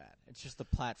not that bad. It's just the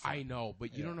platform. I know,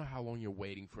 but you don't know how long you're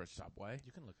waiting for a subway.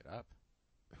 You can look it up.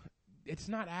 It's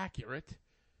not accurate.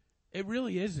 It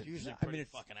really isn't. It's usually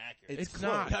it's fucking accurate. It's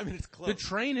not. I mean, it's close. The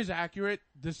train is accurate.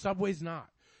 The subway's not.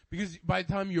 Because by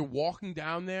the time you're walking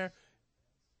down there,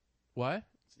 what?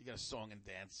 So you got a song and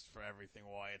dance for everything.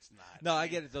 Why it's not? No, I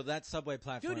get it though. That subway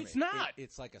platform, Dude, it's not.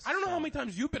 It's like a. I don't know how sauna. many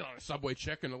times you've been on a subway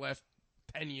check in the last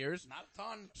 10 years. Not a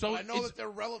ton. So I know it's- that they're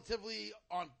relatively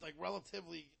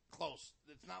close.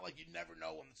 It's not like you never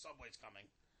know when the subway's coming.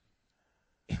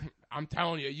 I'm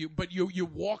telling you, but you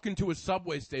walk into a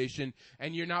subway station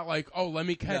and you're not like, oh, let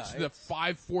me catch the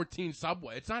 5:14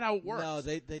 subway. It's not how it works. No,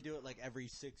 they do it like every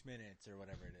 6 minutes or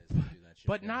whatever it is. They do that shit.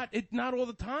 But not all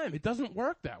the time. It doesn't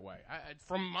work that way.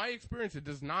 From my experience, it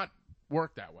does not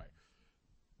work that way.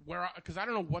 Because I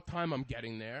don't know what time I'm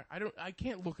getting there. I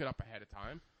can't look it up ahead of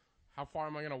time. How far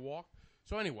am I going to walk?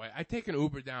 So anyway, I take an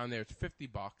Uber down there. It's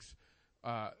 $50.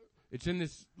 It's in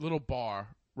this little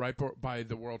bar right by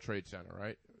the World Trade Center,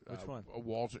 right? Which one?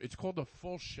 It's called the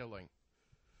Full Shilling.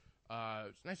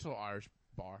 It's a nice little Irish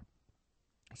bar.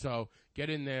 So get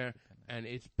in there, and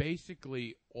it's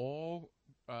basically all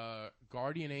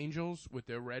Guardian Angels with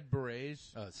their red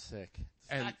berets. Oh, it's sick.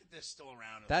 The And fact that they're still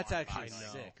around. That's is actually I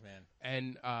know. sick, man.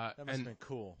 and That must have been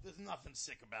cool. There's nothing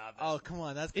sick about this. Oh, come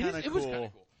on, that's it kind of was cool. kind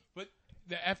of cool. But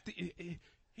the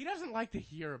He doesn't like to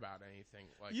hear about anything.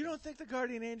 Like You don't think the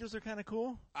Guardian Angels are kind of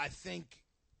cool? I think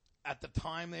at the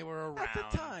time they were around,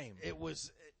 At the time. it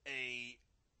was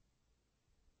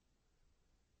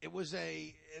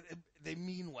they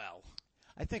mean well.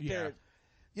 I think Yeah. they're.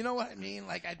 You know what I mean?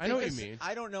 Like I know what think you mean.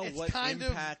 I don't know It's what kind of-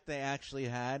 impact they actually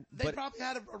had. they but probably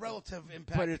had a relative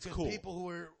impact. But it's because cool. people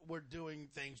who were doing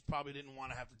things probably didn't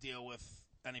want to have to deal with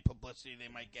any publicity they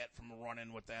might get from a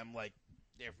run-in with them. Like,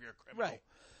 if you're a criminal, Right.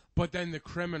 But then the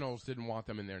criminals didn't want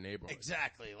them in their neighborhood.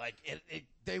 Exactly. Like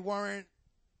they weren't.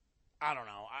 I don't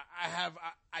know.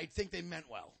 I think they meant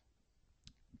well.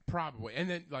 Probably. And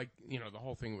then, like, the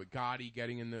whole thing with Gotti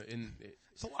getting in.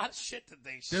 It's a lot of shit that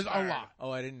they. There's started. a lot.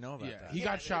 Oh, I didn't know about Yeah, that. he Yeah,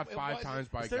 got shot it 5 wasn't- times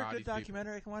by Is there a Gotti's good people.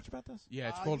 documentary I can watch about this? Yeah,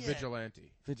 it's called yeah.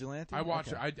 Vigilante. Vigilante? I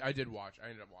watched Okay. it. I did watch. I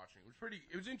ended up watching.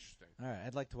 It was interesting. All right,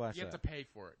 I'd like to watch You that. have to pay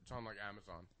for it. It's on like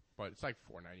Amazon, but it's like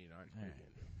 $4.99. All right.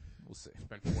 We'll see.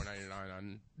 Spend $4.99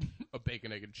 on a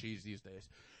bacon, egg, and cheese these days.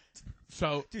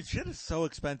 So, Dude, shit is so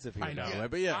expensive here. I know. by the way,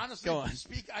 but yeah, honestly, go on.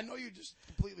 I know you're just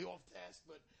completely off task,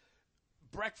 but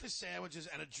breakfast sandwiches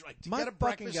and a drink. To My get a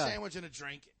fucking breakfast God. sandwich and a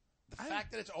drink, the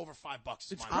fact that it's over $5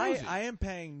 is It's mind. crazy. I am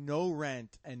paying no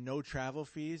rent and no travel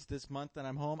fees this month that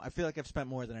I'm home. I feel like I've spent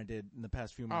more than I did in the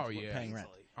past few months Oh, yeah. paying rent.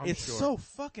 Easily. I'm It's sure. so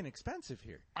fucking expensive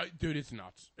here. Dude, it's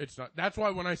nuts. It's not. That's why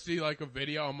when I see like a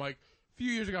video, I'm like, a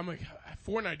few years ago, I'm like,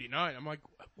 $4.99. I'm like,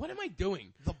 what am I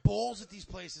doing? The balls that these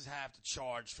places have to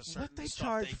charge for certain What they stuff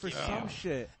charge they for give some you.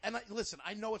 shit. And listen,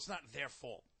 I know it's not their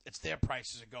fault. It's their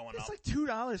prices are going It's up. like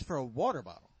 $2 for a water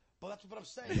bottle. But that's what I'm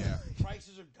saying. Yeah.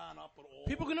 Prices have gone up with all.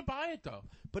 People gonna buy it though.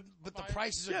 But the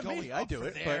prices are Yeah, going me, I up do for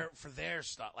it, for their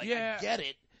stuff. Like Yeah. I get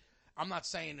it. I'm not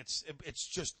saying it's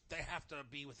just they have to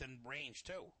be within range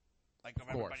too, like of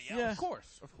everybody else. Yeah. Of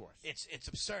course. It's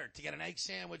absurd to get an egg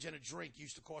sandwich and a drink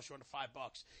used to cost you under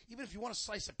 $5. Even if you want a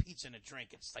slice of pizza and a drink,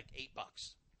 it's like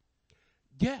 $8.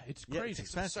 Yeah, it's Yeah, crazy. it's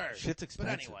expensive. Absurd. Shit's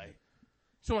expensive. But anyway,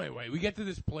 So anyway, we get to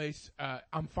this place.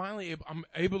 I'm finally I'm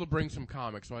able to bring some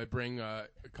comics. So I bring a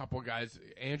couple of guys.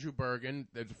 Andrew Bergen,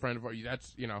 that's a friend of ours.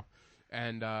 That's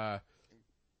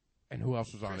and who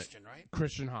else was on Christian, it? right?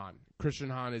 Christian Hahn. Christian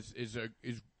Hahn is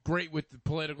great with the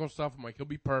political stuff. I'm like, he'll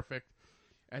be perfect.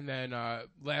 And then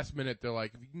last minute, they're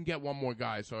like, if you can get one more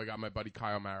guy. So I got my buddy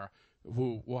Kyle Mara,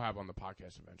 who we'll have on the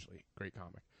podcast eventually. Great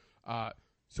comic.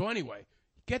 So anyway,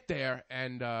 get there,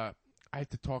 and I have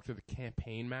to talk to the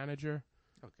campaign manager.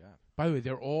 Oh, God. By the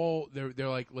way, they're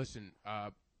like, listen,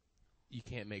 you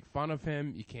can't make fun of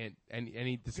him. You can't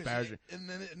any disparaging. And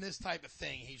then in this type of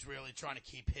thing, he's really trying to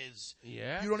keep his.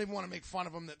 Yeah. You don't even want to make fun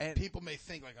of him. That And- people may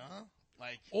think like, huh?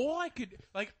 Like, All I could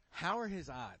like, How are his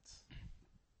odds?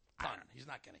 done. He's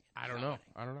not getting it. I He's don't not know. winning.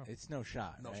 I don't know. It's no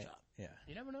shot. No right? shot. Yeah.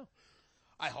 You never know.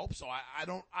 I hope so. I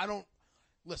don't.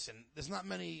 Listen, there's not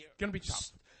many. Gonna be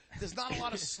tough. There's not a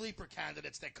lot of sleeper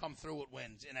candidates that come through with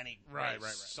wins in any Right.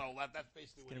 race. So that's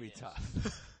basically what It's going to be it is.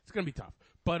 tough. It's gonna be tough.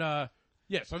 But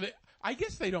yeah. So I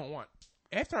guess they don't want.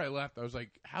 After I left, I was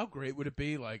like, how great would it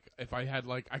be, like, if I had,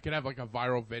 like, I could have, like, a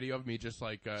viral video of me just,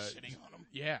 like, Shitting on him.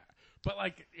 yeah. But,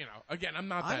 like, again, I'm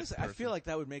not Honestly, that I person. feel like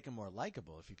that would make him more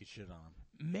likable if you could shit on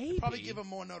him. maybe. Probably give him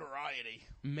more notoriety.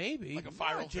 Maybe. Like a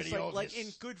viral Just video. of like his-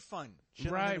 in good fun.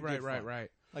 Shit on him in good fun.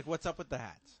 Right. Like, what's up with the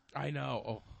hats? I know.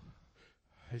 Oh,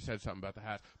 I said something about the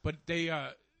hat. But they,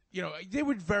 they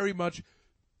were very much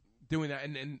doing that.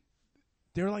 And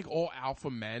they're, like, all alpha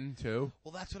men, too.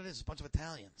 Well, that's what it is. A bunch of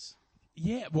Italians.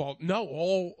 Yeah, well, no,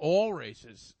 all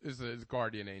races is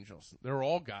Guardian Angels. They're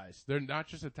all guys. They're not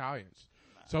just Italians.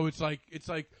 So it's like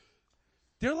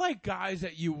they're like guys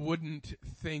that you wouldn't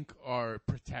think are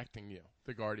protecting you.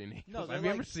 The Guardian Angels. they're Have you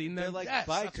like- ever seen They're them? like Yes,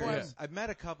 that's what bikers. I'm- I've met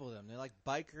a couple of them. They're like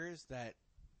bikers that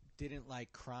didn't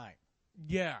like crime.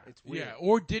 Yeah, It's weird. Yeah,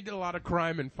 or did a lot of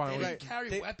crime and They finally didn't carry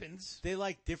They- weapons. They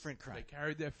like different crime. they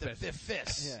carried their Their fists.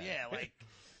 fists. Yeah. Yeah, like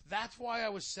that's why I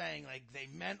was saying like they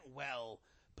meant well,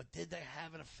 but did they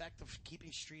have an effect of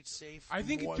keeping streets safe? I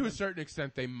think more to a than- certain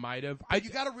extent they might have. You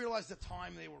got to realize the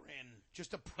time they were in.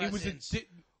 Just the It was presence a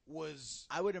was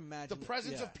I would imagine the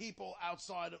presence yeah. of people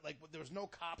outside of like there was no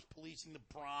cops policing the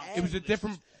Bronx. It was a This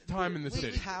different was time in the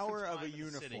completely city. power different of a time in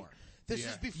the city. uniform. This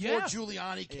Yeah. is before Yeah.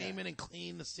 Giuliani came Yeah. in and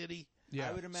cleaned the city. Yeah,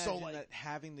 I would imagine So, like- that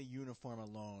having the uniform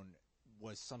alone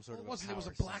was some sort It of wasn't. a It was a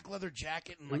power black symbol. leather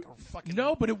jacket and like a fucking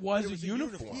no, but it was, But it was a a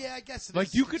uniform. uniform. Yeah, I guess it Like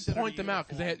is you could considered point a them out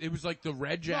because uniform. it was like the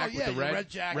red jacket yeah, with the your red, red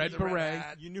jacket, red the red beret.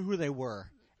 hat. You knew who they were,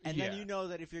 and Yeah. then you know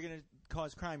that if you're going to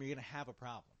cause crime, you're going to have a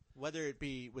problem, whether it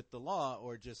be with the law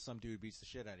or just some dude beats the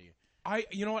shit out of you.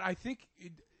 You know what? I think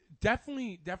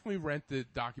definitely rent the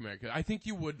documentary. 'Cause I think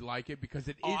you would like it because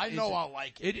it is. Oh, I know I'll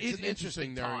like it. It It's is an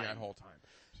interesting during time. that whole time.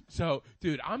 So,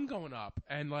 dude, I'm going up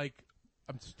and like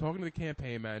I'm talking to the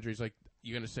campaign manager. He's like,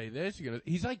 you're going to say this.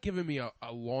 He's like giving me a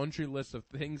laundry list of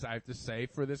things I have to say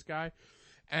for this guy.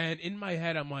 And in my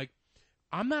head, I'm like,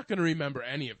 I'm not going to remember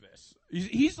any of this.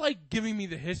 He's like giving me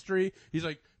the history. He's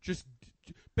like, just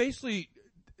basically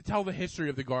tell the history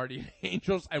of the Guardian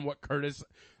Angels and what Curtis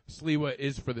Sliwa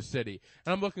is for the city.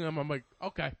 And I'm looking at him, I'm like,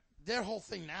 okay. Their whole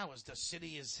thing now is the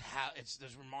city is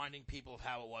there's reminding people of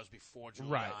how it was before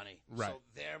Giuliani. Right. So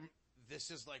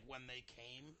this is like when they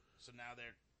came. So now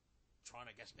they're trying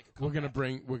to, I guess, make a comeback.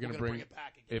 We're gonna bring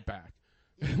it back.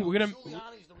 We're gonna.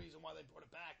 Giuliani's the reason why they brought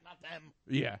it back, not them.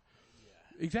 Yeah.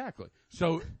 Exactly.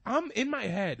 So I'm in my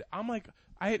head. I'm like,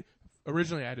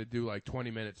 originally I had to do like 20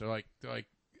 minutes or like,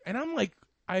 and I'm like,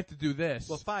 I have to do this.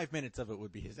 Well, 5 minutes of it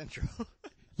would be his intro.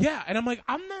 Yeah, and I'm like,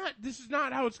 this is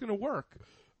not how it's going to work.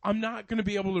 I'm not going to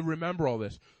be able to remember all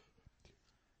this.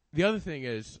 The other thing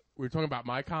is, we were talking about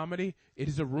my comedy. It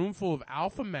is a room full of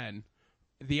alpha men,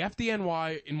 the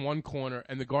FDNY in one corner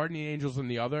and the Guardian Angels in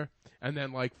the other, and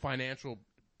then like financial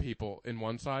people in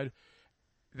one side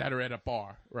that are at a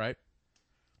bar, right?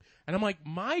 And I'm like,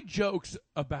 my jokes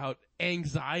about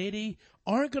anxiety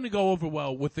aren't going to go over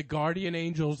well with the Guardian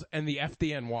Angels and the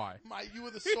FDNY. You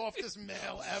were the softest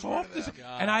male ever.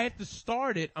 And I had to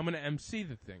start it. I'm going to MC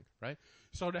the thing, right?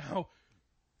 So now,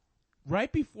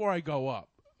 right before I go up,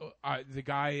 the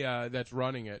guy that's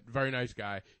running it, very nice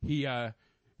guy,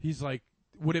 he's like,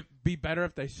 would it be better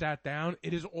if they sat down?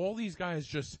 It is all these guys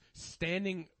just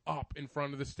standing up in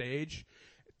front of the stage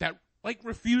that like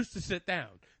refuse to sit down.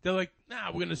 They're like, nah,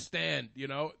 we're going to stand, you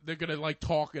know? They're going to like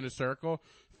talk in a circle.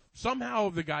 Somehow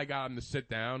the guy got him to sit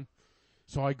down.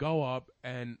 So I go up,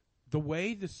 and the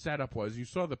way the setup was, you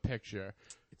saw the picture.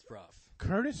 It's rough.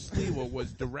 Curtis Sliwa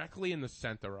was directly in the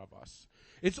center of us.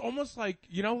 It's almost like,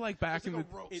 you know, like back in the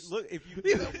roast.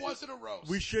 It wasn't a roast.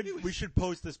 We should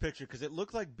post this picture because it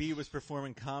looked like B was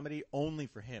performing comedy only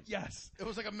for him. Yes. It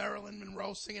was like a Marilyn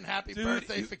Monroe singing Happy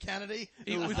Birthday for Kennedy.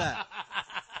 It was that.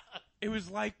 It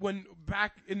was like when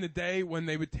back in the day when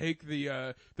they would take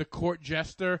the court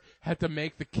jester had to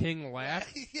make the king laugh.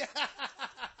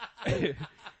 Yeah.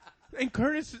 And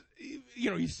Curtis,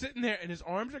 you know, he's sitting there and his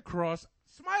arms are crossed,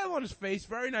 smile on his face,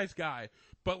 very nice guy.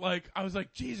 But like, I was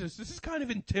like, Jesus, this is kind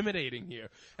of intimidating here.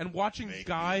 And watching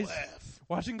guys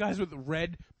with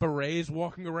red berets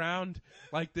walking around,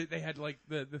 like they had like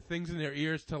the things in their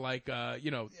ears to like,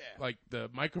 like the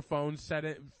microphones set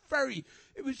it.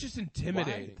 It was just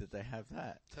intimidating. Why did they have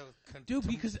that? Dude,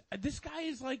 because this guy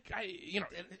is like,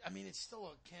 I mean, it's still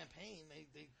a campaign.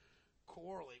 They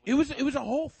correlate. It was a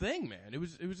whole thing, man. It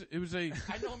was a.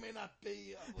 I know it may not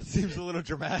be. It seems a little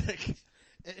dramatic.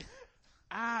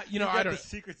 I don't. The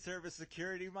Secret Service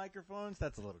security microphones.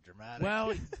 That's a little dramatic.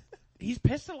 Well, he's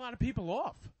pissed a lot of people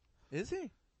off. Is he?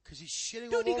 Because he's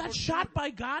shitting. Dude, he got shot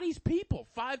by Gotti's people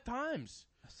 5 times.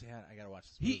 See, I gotta watch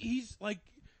this movie.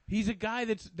 He's a guy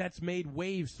that's made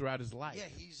waves throughout his life. Yeah,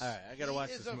 all right, I gotta watch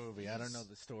this movie. I don't know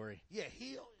the story. Yeah,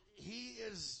 he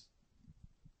is.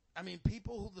 I mean,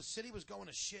 the city was going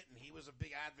to shit, and he was a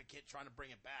big advocate trying to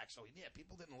bring it back. So yeah,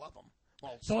 people didn't love him.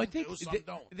 Well, so I think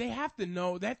they have to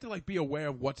know. They have to like be aware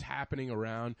of what's happening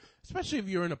around, especially if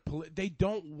you're in they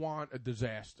don't want a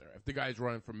disaster if the guy's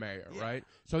running for mayor, right?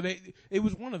 So it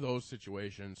was one of those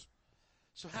situations.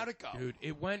 So how'd it go, dude?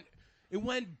 It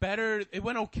went better. It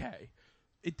went okay.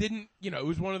 It didn't, it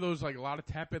was one of those like a lot of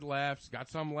tepid laughs. Got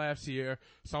some laughs here,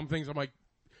 some things. I'm like,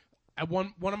 at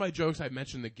one of my jokes, I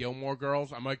mentioned the Gilmore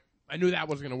Girls. I'm like, I knew that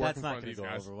wasn't going to work in front of these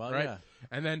guys, well, right? Yeah.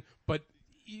 And then, but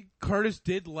Curtis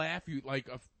did laugh like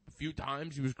a few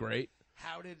times. He was great.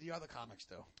 How did the other comics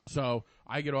do? So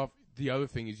I get off. The other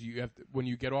thing is you have to, when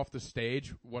you get off the stage,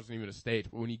 it wasn't even a stage,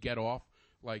 but when you get off,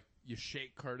 like you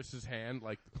shake Curtis's hand,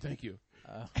 like thank you.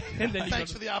 And then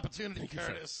thanks for the opportunity,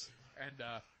 Curtis.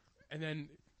 And then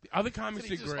the other comics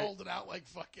did great. Just hold it out like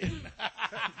fucking.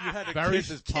 You had to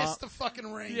kiss the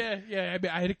fucking ring. Yeah.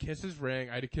 I had to kiss his ring.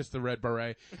 I had to kiss the red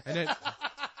beret, and then.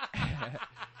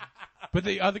 But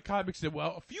the other comics did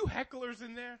well. A few hecklers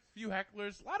in there. A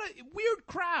lot of weird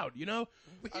crowd,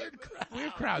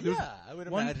 Weird crowd. Yeah, I would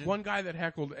imagine. One guy that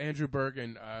heckled Andrew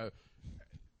Bergen,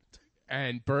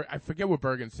 and I forget what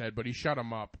Bergen said, but he shut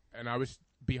him up, and I was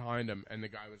behind him, and the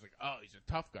guy was like, oh, he's a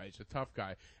tough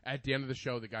guy. At the end of the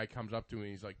show, the guy comes up to me,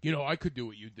 and he's like, I could do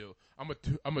what you do.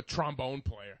 I'm a trombone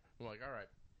player. I'm like, all right.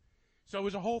 So it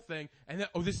was a whole thing, and then,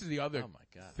 this is the other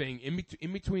thing.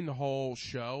 In between the whole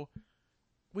show,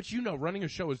 which running a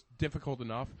show is difficult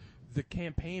enough. The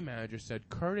campaign manager said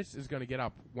Curtis is going to get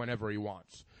up whenever he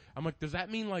wants. I'm like, does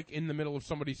that mean like in the middle of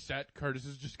somebody's set, Curtis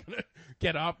is just going to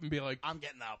get up and be like, I'm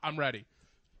getting up. I'm ready.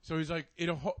 So he's like,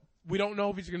 we don't know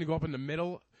if he's going to go up in the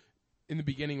middle in the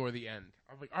beginning or the end.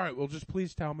 I'm like, all right, well, just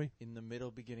please tell me. In the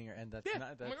middle, beginning, or end. That's Yeah,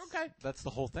 not, I'm that's, like, okay. That's the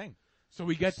whole thing. So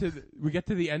we get to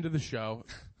the end of the show.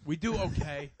 We do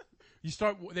okay.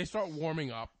 They start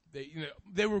warming up.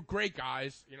 They were great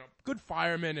guys, good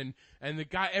firemen, and the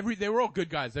guy they were all good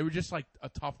guys. They were just like a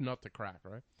tough nut to crack,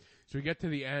 right? So we get to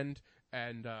the end,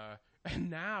 and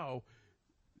now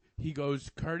he goes,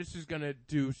 Curtis is gonna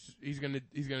he's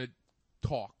gonna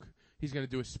talk. He's gonna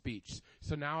do a speech.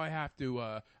 So now I have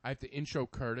to intro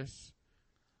Curtis.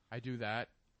 I do that.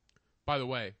 By the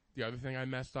way, the other thing I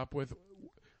messed up with,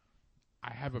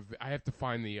 I have to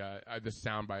find the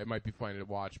soundbite. It might be funny to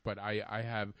watch, but I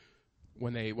have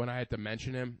when I had to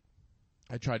mention him,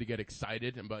 I tried to get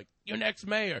excited and be like, "Your next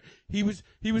mayor. He was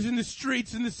in the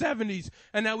streets in the 70s,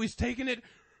 and now he's taking it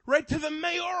right to the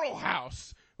mayoral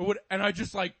house." And I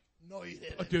just like, no, you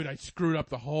didn't. Oh, dude, I screwed up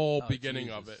the whole beginning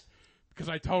Jesus. of it because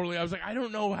I was like, I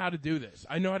don't know how to do this.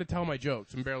 I know how to tell my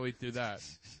jokes and barely do that.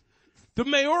 The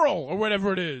mayoral or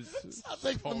whatever it is. Sounds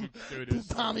like from Dude,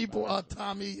 Tommy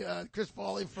Chris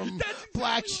Farley from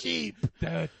Black Sheep.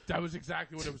 That was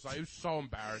exactly what it was like. It was so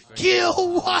embarrassing.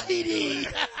 Kill Whitey.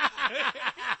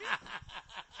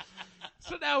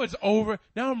 So now it's over.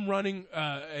 Now I'm running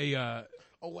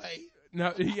Away.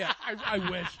 No, yeah, I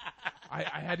wish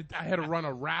I had to run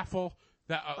a raffle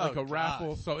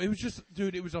raffle. So it was just,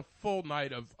 dude, it was a full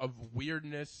night of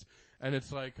weirdness, and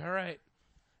it's like, all right,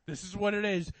 this is what it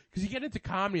is. Because you get into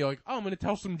comedy, you're like, oh, I'm going to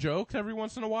tell some jokes every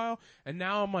once in a while, and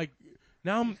now I'm like,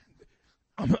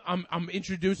 I'm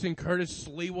introducing Curtis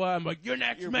Sliwa. I'm like, you're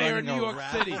next mayor of New York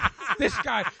City. This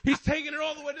guy, he's taking it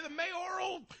all the way to the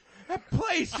mayoral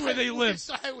place where they live.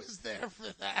 I was there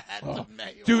for that. The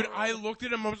mayoral. Dude, I looked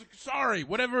at him. I was like, sorry,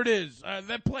 whatever it is,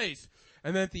 that place.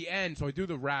 And then at the end, so I do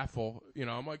the raffle.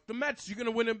 I'm like, the Mets, you're going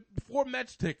to win 4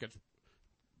 Mets tickets.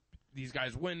 These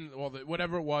guys win,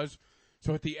 whatever it was.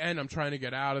 So at the end, I'm trying to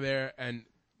get out of there, and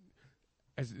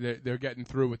as they're getting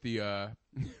through with the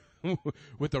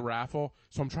with the raffle,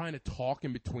 so I'm trying to talk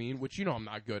in between, which I'm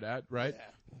not good at, right?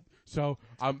 Yeah. So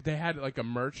they had like a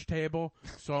merch table,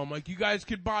 so I'm like, you guys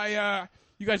could buy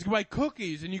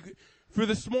cookies, and for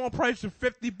the small price of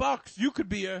 $50, you could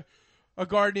be a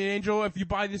guardian angel if you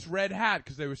buy this red hat,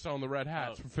 because they were selling the red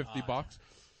hats for $50.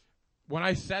 When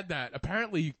I said that,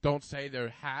 apparently you don't say they're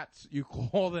hats, you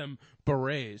call them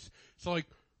berets. So like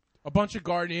a bunch of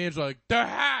guardian angels are like, the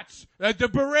hats, the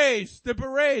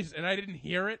berets, and I didn't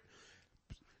hear it.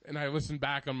 And I listened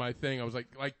back on my thing. I was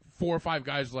like 4 or 5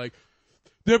 guys like,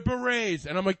 the berets,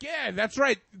 and I'm like, yeah, that's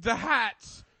right, the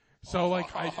hats. So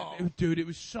dude, it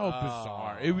was so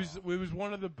bizarre. It was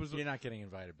one of the bizarre. You're not getting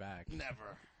invited back.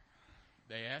 Never.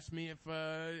 They asked me if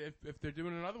they're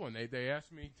doing another one. They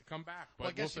asked me to come back. But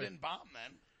I guess you didn't bomb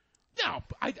then. No,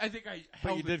 I think I held it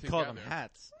But you did together. call them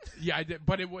hats. Yeah, I did,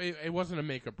 but it wasn't a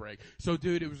make or break. So,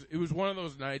 dude, it was one of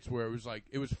those nights where it was like,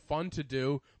 it was fun to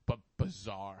do, but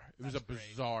bizarre. It was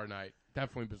bizarre night.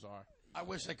 Definitely bizarre. I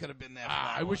wish I could have been there.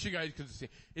 I wish you guys could see.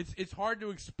 It's hard to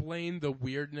explain the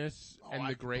weirdness and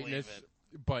the greatness,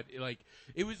 but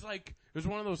it was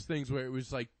one of those things where it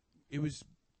was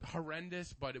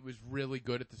horrendous, but it was really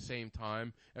good at the same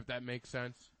time. If that makes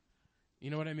sense,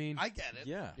 you know what I mean? I get it.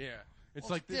 Yeah. Yeah. It's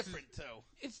different too.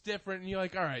 It's different, and you're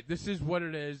like, all right, this is what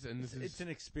it is, and it's an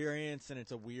experience, and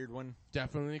it's a weird one.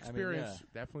 Definitely an experience. I mean,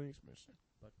 Definitely an experience.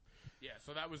 But yeah,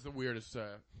 so that was the weirdest.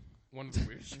 One of the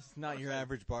weirdest. It's not your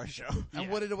average bar show. And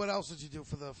what else did you do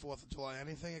for the 4th of July?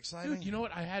 Anything exciting? Dude, you know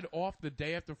what? I had off the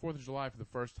day after 4th of July for the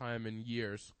first time in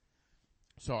years,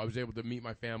 so I was able to meet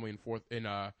my family Look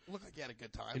like you had a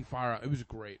good time. In Fire Island. It was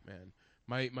great, man.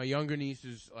 My younger niece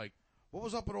is like. What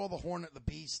was up with all the the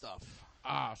bee stuff?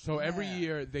 So every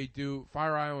year they do.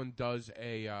 Fire Island does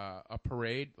a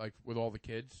parade with all the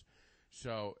kids.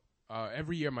 So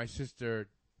every year my sister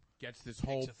gets this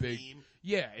whole big theme?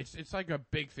 Yeah, it's like a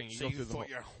big thing. So you thought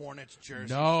your Hornets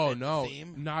jersey No, the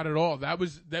theme? not at all. It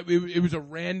was a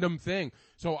random thing.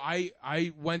 So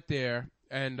I went there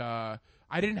and I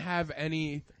didn't have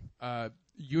any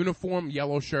uniform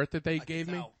yellow shirt that they gave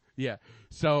me. Yeah.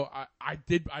 So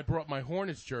I brought my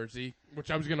Hornets jersey,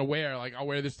 which I was going to wear. Like, I'll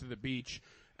wear this to the beach.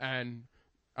 And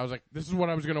I was like, this is what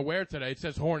I was going to wear today. It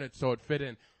says Hornets, so it fit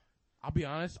in. I'll be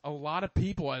honest, a lot of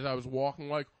people as I was walking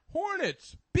like,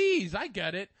 Hornets, bees, I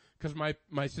get it. Because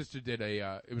my sister did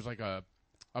it was like a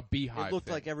beehive It looked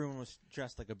thing. like everyone was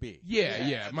dressed like a bee.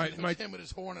 Yeah. My him with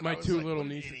his hornet, my two little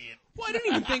nieces. Idiot. Well, I didn't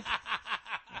even think.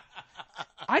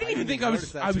 I didn't even think I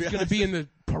was going to be in the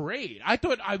parade. I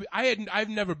thought I've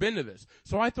never been to this,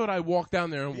 so I thought I'd walk down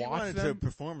there and You watch wanted them. to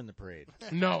perform in the parade.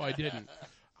 No, I didn't.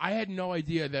 I had no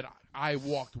idea that I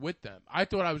walked with them. I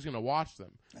thought I was going to watch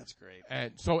them. That's great.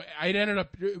 And so it ended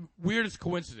up weirdest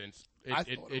coincidence.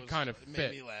 it kind of fit.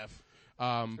 Made me laugh.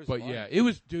 But fun. yeah, it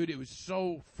was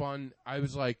so fun. I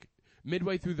was like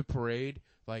midway through the parade,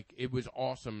 like it was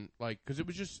awesome, like because it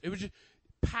was just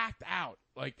packed out,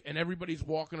 like, and everybody's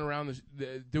walking around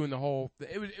doing the whole.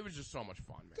 It was just so much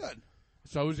fun, man. Good.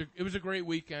 So it was a great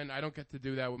weekend. I don't get to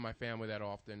do that with my family that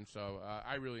often, so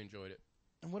I really enjoyed it.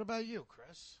 And what about you,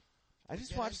 Chris? I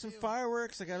just watched some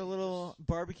fireworks. I got a little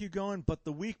barbecue going. But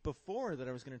the week before that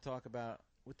I was going to talk about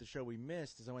with the show we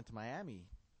missed is I went to Miami.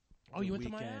 Oh, you went to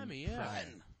Miami, yeah.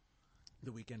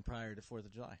 The weekend prior to 4th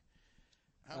of July.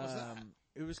 How was that?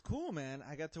 It was cool, man.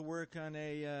 I got to work on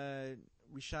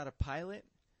we shot a pilot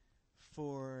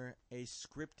for a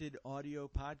scripted audio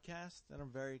podcast that I'm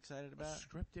very excited about. A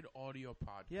scripted audio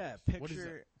podcast. Yeah, What is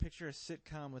it? picture a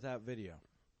sitcom without video.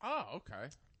 Oh, okay.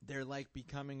 They're like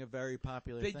becoming a very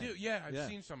popular They thing. do, yeah. I've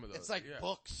seen some of those. It's like yeah.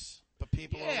 books, but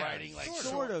people are writing like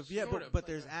sort of, yeah. Sort of. But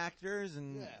there's actors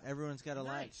and everyone's got a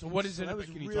line. So what is it? That was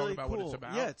Can you really talk about cool. what it's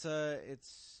about? Yeah,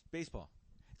 it's baseball.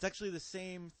 It's actually the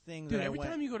same thing Dude, that every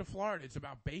time you go to Florida, it's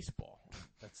about baseball.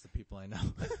 That's the people I know.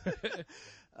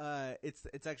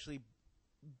 It's actually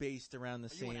based around the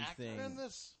Are you same an actor thing. in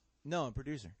this? No, I'm a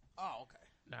producer. Oh, okay.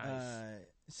 Nice.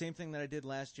 Same thing that I did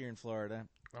last year in Florida.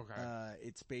 Okay.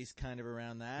 It's based kind of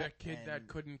around that. That kid that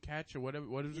couldn't catch or whatever.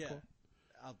 What is it called?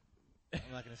 I'm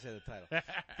not going to say the title.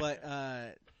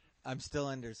 But I'm still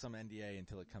under some NDA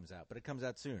until it comes out. But it comes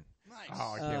out soon. Nice.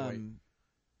 Oh, I can't wait.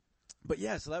 But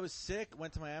yeah, so that was sick.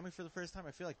 Went to Miami for the first time.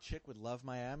 I feel like Chick would love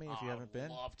Miami if you haven't been. I'd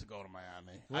love to go to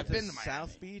Miami. Went I've been to Miami.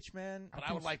 South Beach, man. But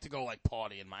I would like to go like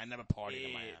party in Miami. I never partied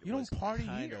in Miami. You don't party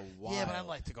Kinda here. wild. Yeah, but I'd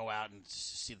like to go out and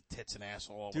see the tits and ass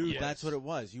all over. Dude, the place. that's what it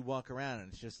was. You walk around and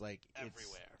it's just like Everywhere.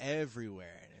 It's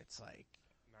everywhere, and it's like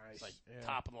It's like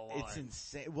top of the line. it's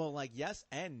insane. Well, like yes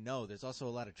and no. There's also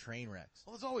a lot of train wrecks.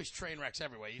 Well, there's always train wrecks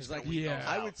everywhere. You It's just like gotta weed those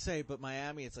I out. would say, but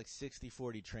Miami, it's like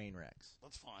 60-40 train wrecks.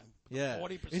 That's fine. Yeah.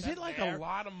 40% Is it like there, a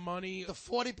lot of money? The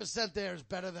 40% there is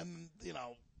better than, you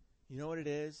know. You know what it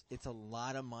is? It's a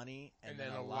lot of money, and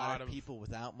then a lot of people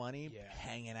without money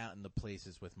hanging out in the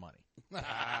places with money.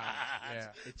 Yeah.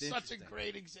 It's Such a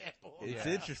great example. It's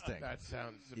interesting. That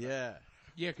sounds. Yeah.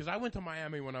 Yeah, because I went to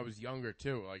Miami when I was younger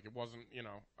too. Like it wasn't,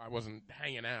 I wasn't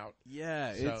hanging out.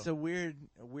 Yeah, So- it's a weird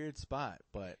spot,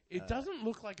 but It doesn't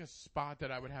look like a spot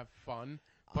that I would have fun,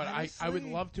 but I would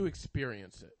honestly, love to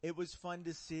experience it. It was fun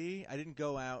to see. I didn't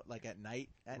go out like at night.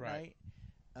 Right.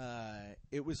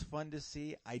 It was fun to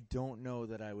see. I don't know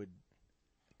that I would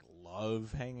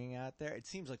love hanging out there. It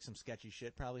seems like some sketchy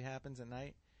shit probably happens at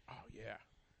night. Oh yeah.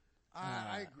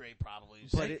 I agree, probably.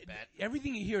 But Safe bet.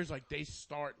 everything you hear is like they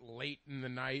start late in the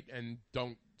night and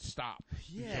don't stop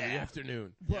until the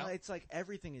afternoon. Well, it's like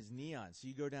everything is neon. So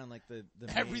you go down like the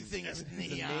Everything main, is the main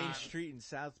neon. street in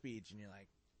South Beach, and you're like,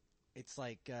 it's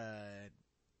like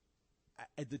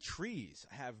the trees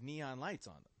have neon lights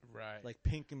on them, Right. like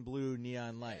pink and blue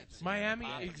neon lights. Miami,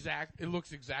 it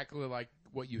looks exactly like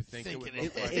what you think it would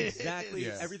look like. Exactly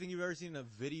Yeah. everything you've ever seen in a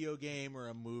video game or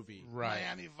a movie. Right.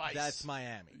 Miami Vice. That's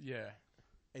Miami. Yeah.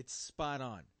 It's spot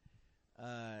on.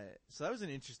 So that was an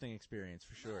interesting experience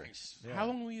for sure. Nice. Yeah. How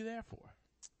long were you there for?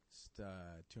 Just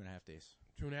 2.5 days.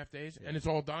 2.5 days? Yeah. And it's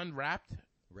all done? Wrapped?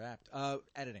 Wrapped.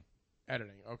 Editing.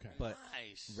 Editing, okay. But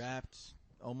Nice. wrapped,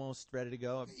 almost ready to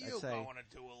go. You I'd say going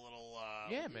to do a little.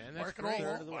 Yeah, man, that's working great. all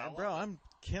third of the way. well. Bro, I'm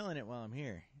killing it while I'm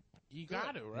here. You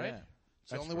got to, right? Yeah.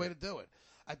 It's the only way to do it.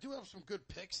 I do have some good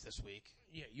picks this week.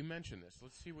 Yeah, you mentioned this.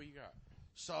 Let's see what you got.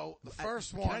 So the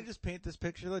first Can one. I just paint this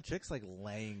picture? The chick's like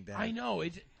laying down. I know.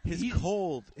 His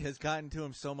cold has gotten to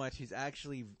him so much he's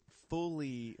actually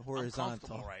fully horizontal.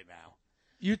 Uncomfortable right now.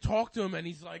 You talk to him, and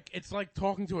he's like, it's like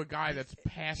talking to a guy that's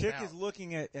passed Chick out. is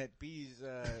looking at B's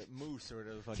moose or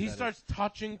whatever the fuck He that starts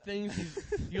touching things.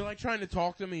 You're like trying to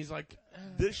talk to him. He's like,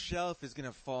 is. This shelf is going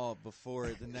to fall before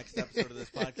the next episode of this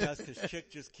podcast because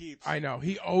Chick just keeps. I know.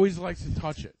 He always likes to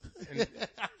touch it. And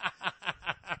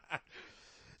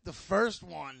The first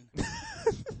one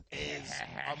is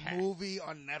a movie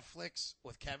on Netflix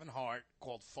with Kevin Hart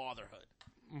called Fatherhood.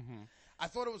 Mm-hmm. I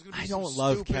thought it was going to be. I some don't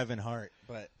love stupid- Kevin Hart,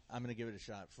 but I'm going to give it a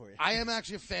shot for you. I am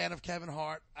actually a fan of Kevin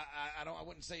Hart. I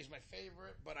wouldn't say he's my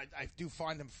favorite, but I do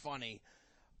find him funny.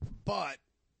 But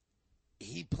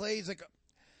he plays like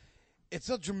it's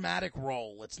a dramatic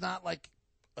role. It's not like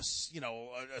a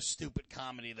stupid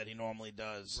comedy that he normally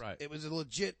does. Right. It was a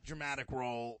legit dramatic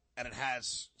role, and it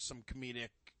has some comedic,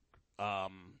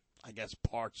 I guess,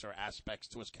 parts or aspects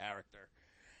to his character.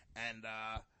 And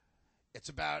it's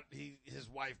about his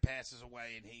wife passes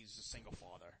away, and he's a single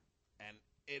father. And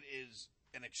it is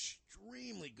an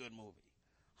extremely good movie.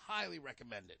 Highly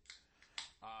recommend it.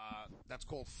 That's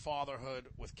called Fatherhood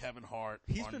with Kevin Hart.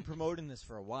 He's been promoting this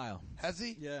for a while. Has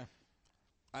he? Yeah.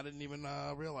 I didn't even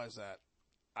realize that.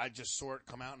 I just saw it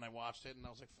come out and I watched it and I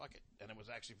was like, fuck it. And it was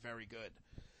actually very good.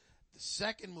 The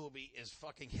second movie is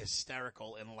fucking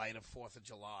hysterical in light of 4th of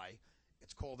July.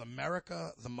 It's called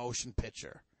America the Motion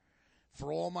Picture.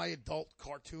 For all my adult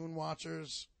cartoon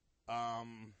watchers,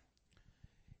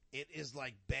 it is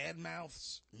like Bad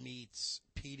Mouths meets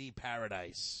PD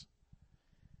Paradise.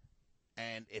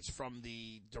 And it's from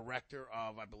the director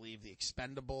of, I believe, The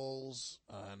Expendables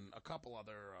and a couple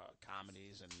other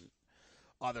comedies and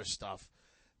other stuff.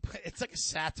 But it's like a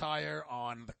satire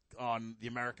on the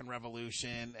American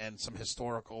Revolution and some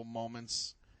historical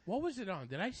moments. What was it on?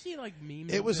 Did I see like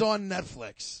memes? It was on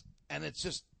Netflix, and it's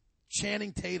just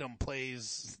Channing Tatum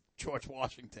plays George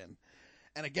Washington.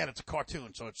 And again, it's a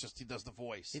cartoon, so it's just he does the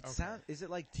voice. Is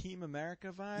it like Team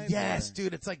America vibe? Yes, or?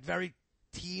 dude, it's like very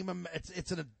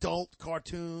it's an adult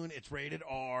cartoon. It's rated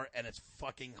R, and it's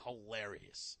fucking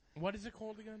hilarious. What is it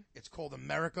called again? It's called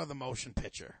America the Motion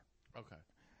Picture. Okay.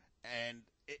 And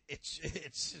it's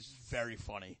just very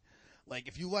funny. Like,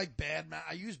 if you like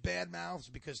I use Bad Mouths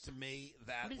because to me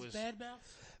that What is Bad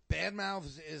Mouths? Bad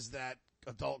Mouths is that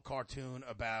adult cartoon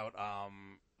about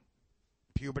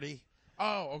puberty.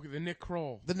 Oh, okay, the Nick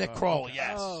Kroll. The Nick Kroll, okay.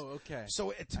 yes. Oh, okay.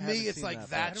 So to I me, haven't it's seen like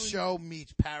that, that show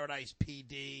meets Paradise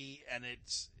PD, and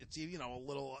it's a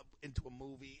little into a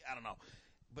movie. I don't know,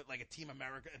 but like a Team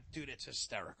America, dude, it's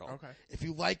hysterical. Okay. If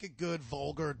you like a good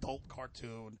vulgar adult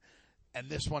cartoon, and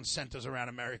this one centers around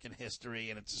American history,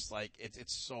 and it's just like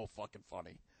it's so fucking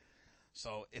funny.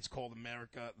 So it's called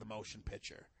America the Motion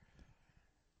Picture.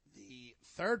 The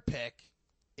third pick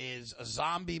is a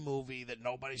zombie movie that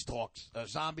a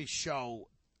zombie show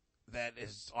that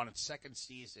is on its second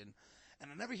season.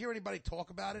 And I never hear anybody talk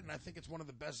about it, and I think it's one of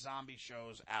the best zombie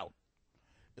shows out.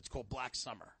 It's called Black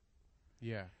Summer.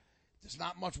 Yeah. There's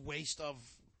not much waste of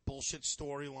bullshit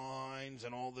storylines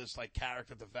and all this like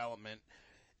character development.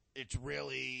 It's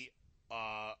really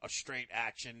a straight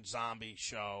action zombie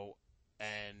show,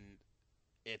 and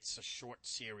it's a short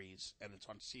series, and it's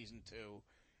on season 2,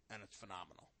 and it's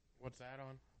phenomenal. What's that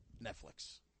on?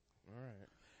 Netflix. All right.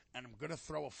 And I'm going to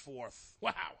throw a fourth.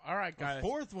 Wow. All right, guys. A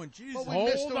fourth one, Jesus. Well, we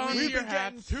missed Hold a on week. to We've your been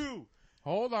getting hats. 2.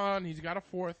 Hold on. He's got a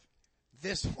fourth.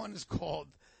 This one is called...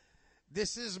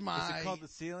 This is my... Is it called The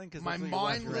Ceiling? 'Cause my that's what you're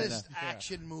watching right mindless now.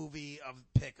 action movie of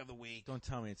pick of the week. Don't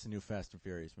tell me it's a new Fast and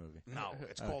Furious movie. No,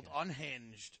 it's called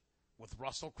Unhinged with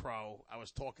Russell Crowe. I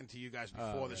was talking to you guys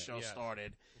before the show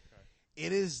started. Okay.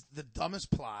 It is the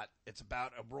dumbest plot. It's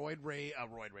about a road rage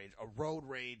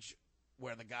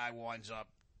where the guy winds up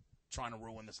trying to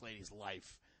ruin this lady's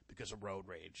life because of road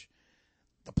rage.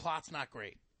 The plot's not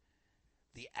great.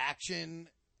 The action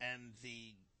and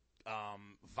the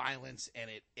violence in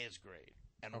it is great.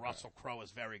 And Russell Crowe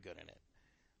is very good in it.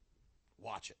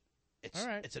 Watch it. All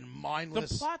right. It's a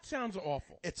mindless... The plot sounds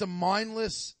awful. It's a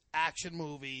mindless action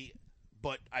movie,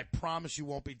 but I promise you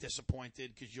won't be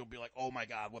disappointed because you'll be like, oh my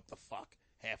God, what the fuck?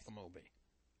 Half the movie.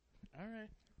 All right.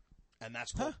 And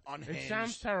that's called Unhinged. It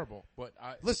sounds terrible, but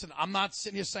Listen, I'm not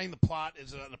sitting here saying the plot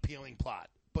is an appealing plot,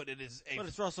 but it is But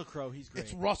it's Russell Crowe. He's great.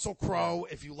 It's Russell Crowe.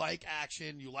 If you like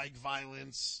action, you like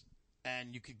violence,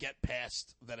 and you could get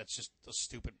past that it's just a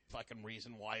stupid fucking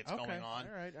reason why it's going on.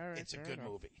 All right. It's a good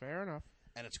movie. Fair enough.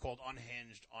 And it's called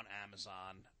Unhinged on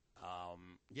Amazon.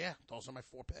 Yeah, those are my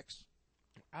 4 picks.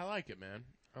 I like it, man.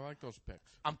 I like those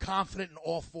picks. I'm confident in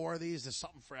all 4 of these. There's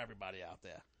something for everybody out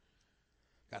there.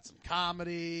 Got some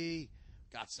comedy,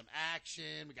 got some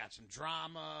action, we got some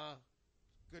drama.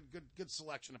 Good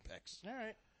selection of picks. All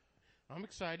right. I'm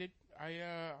excited.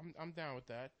 I'm down with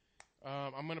that.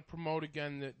 I'm going to promote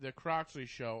again the Croxley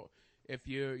Show. If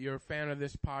you're a fan of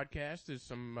this podcast, there's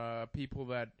some people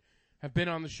that have been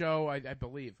on the show, I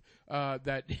believe,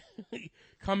 that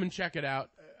come and check it out.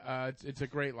 It's a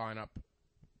great lineup.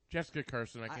 Jessica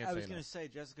Kirsten, I can't say I was no. going to say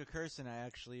Jessica Kirsten. I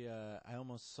actually I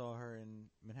almost saw her in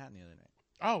Manhattan the other night.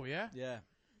 Oh yeah, Yeah,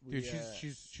 dude,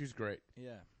 she's great.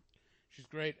 Yeah, She's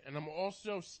great, and I'm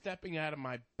also stepping out of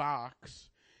my box.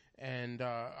 And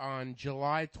on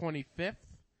July 25th,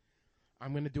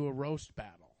 I'm going to do a roast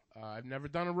battle. I've never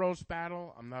done a roast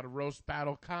battle. I'm not a roast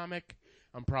battle comic.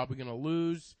 I'm probably going to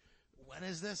lose. When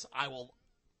is this? I will,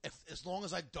 as long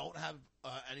as I don't have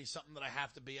something that I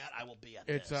have to be at, I will be at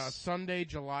It's this. Sunday,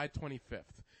 July 25th,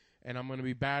 and I'm going to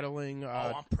be battling.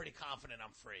 I'm pretty confident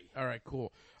I'm free. All right,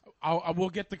 cool. I will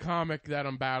get the comic that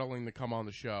I'm battling to come on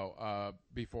the show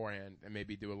beforehand and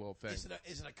maybe do a little thing. Is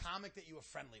it a comic that you were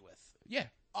friendly with? Yeah.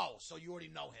 Oh, so you already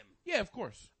know him. Yeah, of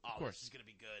course. Oh, Of course. this is going to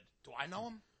be good. Do I know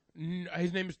him?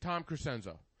 His name is Tom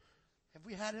Crescenzo. Have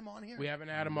we had him on here? We haven't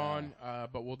had him on,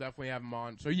 but we'll definitely have him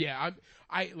on. So yeah,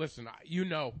 I listen. You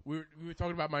know, we were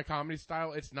talking about my comedy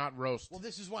style. It's not roast. Well,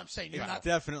 this is what I'm saying. You're It's not.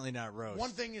 definitely not roast.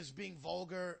 One thing is being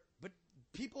vulgar, but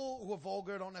people who are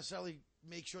vulgar don't necessarily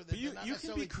make sure that but you they're not can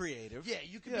necessarily be creative. Yeah,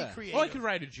 you can Yeah. be creative. Well, I could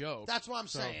write a joke. That's what I'm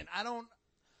So- saying.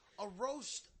 A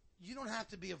roast. You don't have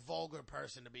to be a vulgar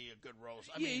person to be a good roast.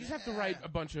 I yeah, mean, you just have to write a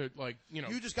bunch of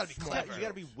You just got to be smart clever. You got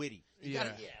to be witty. You Yeah.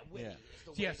 gotta, witty Yeah. is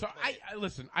the way Yeah, to so put I it.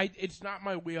 listen. It's not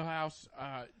my wheelhouse,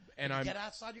 and I'm Get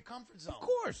outside your comfort zone. of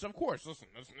course. Listen,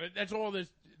 that's all this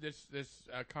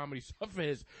comedy stuff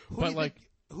is. Who do But you like,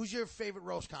 think- who's your favorite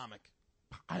roast comic?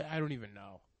 I don't even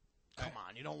know. Come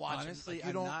on, you don't watch Honestly, it.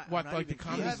 Like, you I'm don't. not. What, I'm not like the even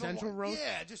Comedy you keen. haven't Central roast?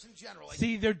 Yeah, just in general. Like,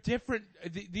 See, they're different.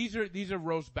 These are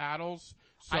roast battles.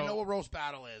 So, I know what roast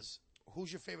battle is.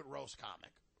 Who's your favorite roast comic?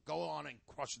 Go on and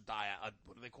crush a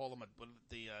what do they call them?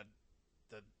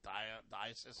 The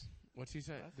diocese? What's he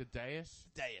say? The dais.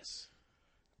 Dais.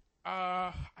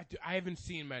 I haven't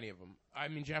seen many of them. I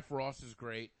mean, Jeff Ross is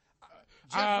great.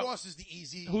 Jeff Ross is the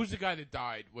easy. Who's the guy that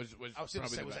died? Was I was going to probably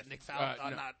say, the was best. that Nick Faldo?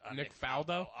 No, Nick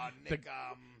Faldo? Nick. The-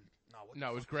 No, what No,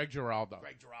 the it was fuck? Greg Giraldo.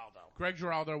 Greg Giraldo. Greg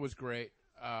Giraldo was great.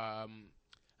 I'm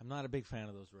not a big fan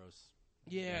of those roasts.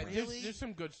 Yeah, Really? there's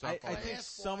some good stuff. I on I think there.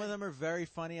 asked some why- of them are very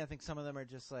funny. I think some of them are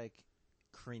just like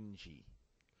cringy.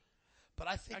 But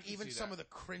I think I can even see some that. of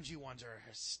the cringy ones are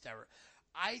hysterical.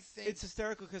 I think It's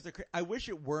hysterical because they're. I wish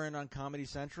it weren't on Comedy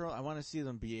Central. I want to see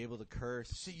them be able to curse.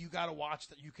 See, you got to watch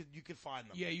that. You could find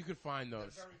them. Yeah, you could find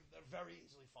those. They're very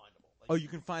easily findable. Like, Oh, you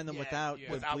can find them yeah, without yeah.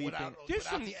 the without bleeping. There's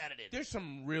without some the edited. There's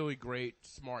some really great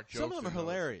smart jokes. Some of them are in those.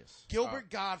 hilarious. Gilbert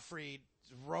Gottfried's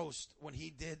roast when he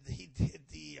did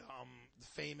the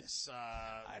famous.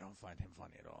 I don't find him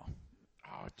funny at all.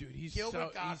 Oh, dude, he's Gilbert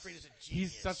so, Gottfried he's, is a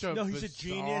genius. He's such a No, he's a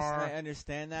genius. And bizarre- I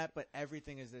understand that, but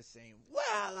everything is the same. Well,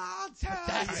 I'll tell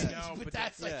That's, you. I know, but but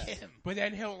that's like yeah. him. But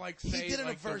then he'll like say He did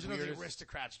like a version the of the weirdest-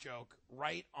 aristocrats joke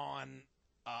right on,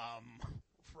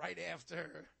 right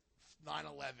after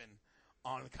 9/11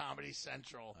 on Comedy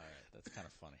Central. All right, that's kind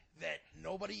of funny. That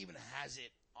nobody even has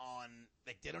it on.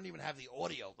 Like they don't even have the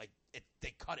audio. Like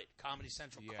they cut it. Comedy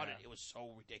Central cut Yeah. it. It was so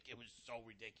ridiculous. It was so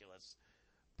ridiculous.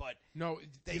 But No,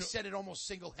 they you know, said it almost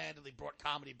single-handedly brought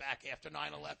comedy back after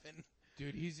 9/11.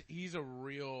 dude, he's a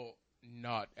real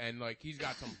nut, and like he's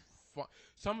got some fun.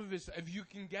 Some of his, if you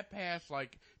can get past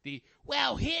like the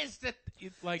here's the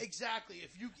like, Exactly.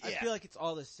 If you, I feel like it's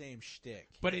all the same shtick.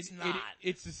 but it's it, not.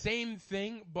 it's the same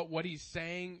thing. But what he's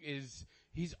saying is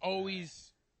he's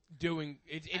always doing.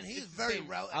 It's and he's it's the very same.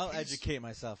 relevant. I'll educate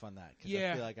myself on that because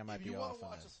Yeah. I feel like I might If be you want off to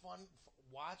on watch this. a fun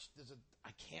watch, there's a.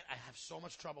 I have so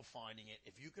much trouble finding it.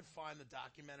 If you could find the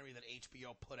documentary that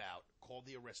HBO put out called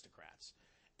The Aristocrats,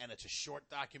 and it's a short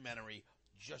documentary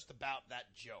just about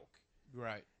that joke.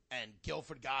 Right. And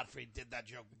Guilford Gottfried did that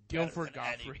joke. Gilford better than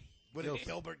any- Gottfried.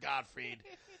 Gilbert Gottfried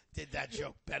did that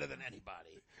joke better than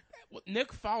anybody. Well,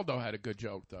 Nick Faldo had a good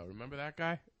joke though. Remember that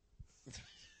guy?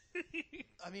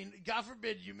 I mean, God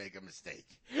forbid you make a mistake.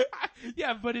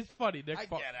 Yeah, but it's funny. I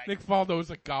get it. Nick Faldo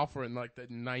was a golfer in like the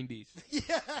 90s.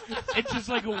 Yeah. It's just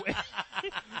like a the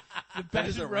That best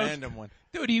is a roast. random one.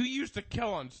 Dude, he used to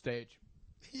kill on stage.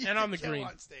 He And on could the kill green.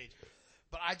 on stage.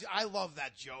 But I love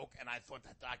that joke, and I thought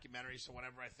that documentary. So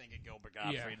whenever I think of Gilbert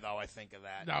Gottfried, though, I think of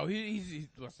that. No, he's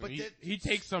listen. But He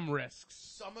takes some risks.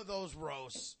 Some of those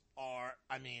roasts are,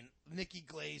 I mean, Nikki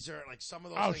Glazer, like some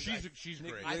of those. Oh, things, she's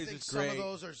Nick great. I Glazer's think some of great.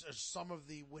 those are some of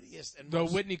the wittiest and The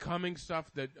most, Whitney Cummings stuff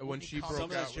that when Whitney she Cummings, Some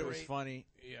broke of that out. shit was great. funny.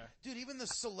 Yeah. dude. Even the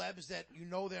celebs that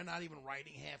they're not even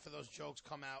writing half of those jokes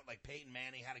come out. Like Peyton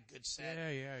Manning had a good set.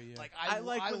 Yeah. Like I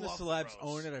like when the love celebs roasts.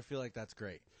 own it. I feel like that's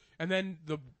great. And then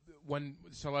when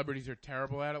celebrities are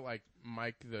terrible at it, like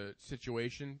Mike the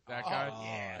Situation, that guy, Oh,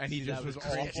 yeah. and he See, just that was was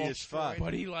crazy awful. as fuck.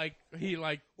 But he like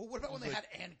Well, what about when they had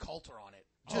Ann Coulter on it?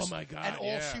 Oh, my God, And all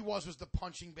yeah. she was the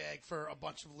punching bag for a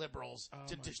bunch of liberals Oh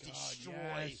to my just God, destroy.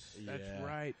 yes, that's Yeah.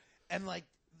 right. And like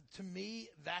to me,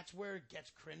 that's where it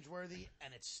gets cringeworthy,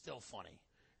 and it's still funny.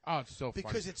 Oh, it's so funny.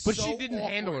 Because it's but so she didn't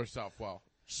handle awkward. herself well.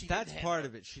 That's part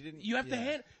of it. She didn't. You have to yeah.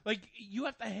 handle you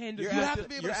have to handle. You're You at have the- to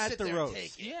be able you're to at sit the there roast. and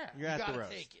take it. Yeah. You're at the gotta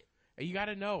roast. take it. You got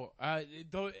to know.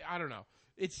 Though I don't know.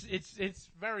 It's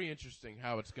very interesting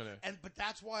how it's gonna. But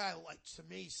that's why I like, to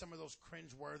me, some of those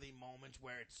cringeworthy moments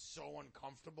where it's so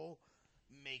uncomfortable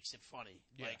makes it funny.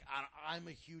 Yeah. Like I'm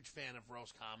a huge fan of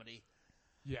roast comedy.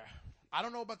 Yeah. I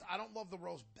don't know about I don't love the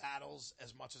roast battles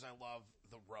as much as I love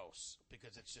the roasts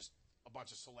because it's just a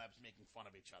bunch of celebs making fun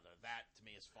of each other. That to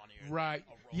me is funnier. Right.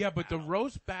 Than a roast Yeah, but battle. the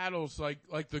roast battles,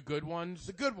 like the good ones,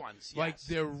 the good ones, like yes.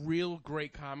 they're real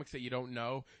great comics that you don't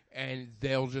know, and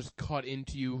they'll just cut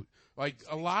into you. Like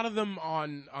a lot of them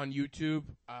on YouTube,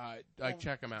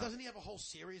 check them out. Doesn't he have a whole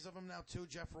series of them now too?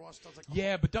 Jeff Ross does like.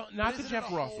 Yeah, but not the isn't it Jeff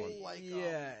a Ross whole, one. Like,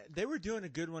 Yeah, they were doing a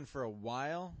good one for a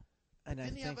while, and I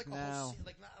didn't he have think like a whole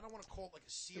now I don't want to call it like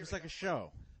a series. it was like a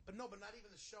show. But no, but not even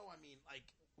the show. I mean, like,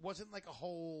 wasn't like a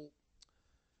whole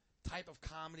type of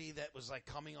comedy that was like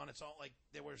coming on its own. Like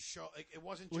there was show. Like, it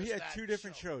wasn't. Well, just he had that two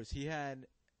different show. shows. He had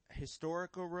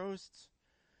historical roasts,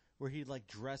 where he'd like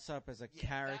dress up as a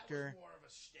character. That was more of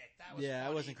a shtick. That was Yeah, I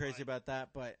funny, wasn't crazy but about that,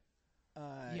 but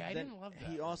Yeah, I then didn't love that.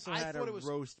 he also I had a thought it was-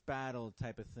 roast battle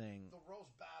type of thing. the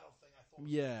roast battle thing. I thought. Was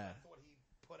Yeah. I thought he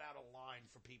put out a line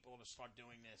for people to start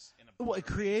doing this in a. Well, it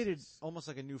better created basis. almost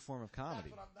like a new form of comedy.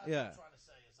 That's what I'm Yeah, trying to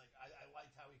say. It's like I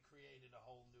liked how he created a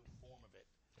whole new form of it.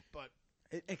 But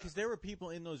because there were people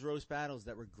in those roast battles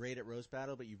that were great at roast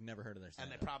battle, but you've never heard of their and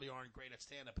stand-up. they probably aren't great at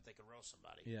stand up, but they can roast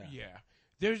somebody. Yeah.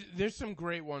 Yeah, there's some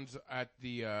great ones at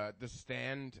the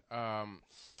stand.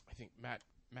 I think Matt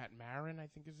Maron, I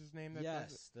think is his name. That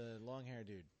does it. Yes, the long hair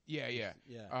dude. Yeah.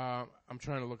 Yeah. I'm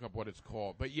trying to look up what it's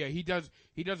called, but yeah, he does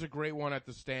a great one at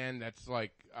the stand. That's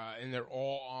like, and they're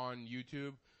all on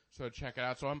YouTube, so check it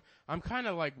out. So I'm kind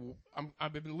of like,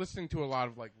 I've been listening to a lot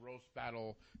of like roast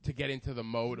battle to get into the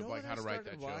mode You of know like what how to I write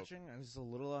that started joke. watching? This is a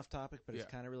little off topic, but it's Yeah.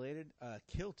 kind of related.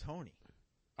 Kill Tony.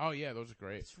 Oh yeah, those are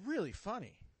great. It's really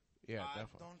funny. Yeah, I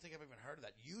definitely. don't think I've even heard of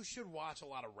that. You should watch a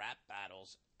lot of rap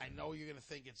battles. I know you're gonna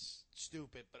think it's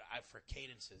stupid, but for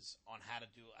cadences on how to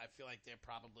do, I feel like they're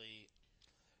probably.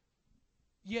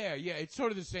 Yeah, it's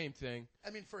sort of the same thing.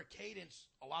 I mean, for a cadence,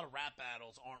 a lot of rap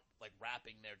battles aren't like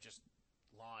rapping; they're just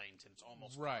lines, and it's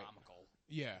almost Right. comical.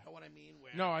 Yeah. You know what I mean?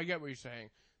 Where, No, I get what you're saying.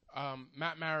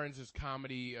 Matt Maron's is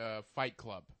Comedy Fight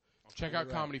Club. Check out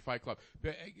Right. Comedy Fight Club.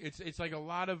 It's like a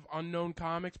lot of unknown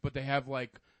comics, but they have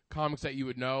like comics that you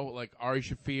would know, like Ari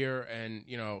Shaffir and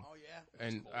Oh yeah.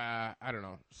 That's and cool. I don't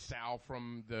know, Sal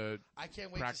from the. I can't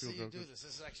wait to Practical see you do Jokers. this.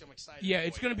 This is actually I'm excited. Yeah, for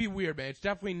it's you. gonna be weird, man. It's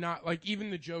definitely not like even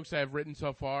the jokes I've written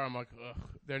so far. I'm like, ugh,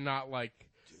 they're not like.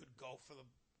 Dude, go for the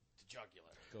jugular.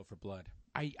 Go for blood.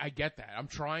 I get that. I'm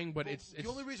trying, but Well, it's the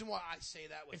only reason why I say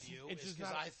that with it's- you it's is just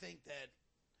because not- I think that,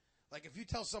 like, if you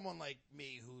tell someone like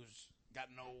me who's got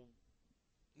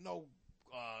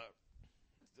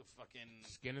the fucking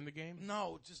skin in the game.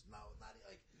 not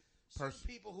like certain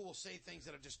people who will say things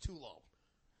that are just too low.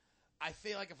 I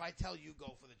feel like if I tell you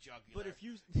go for the jugular, But if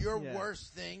your yeah.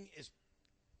 worst thing is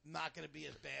not going to be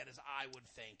as bad as I would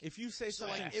think. If you say So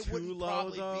something like it too wouldn't low,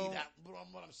 probably though, be that. But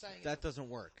what I'm saying, that is, doesn't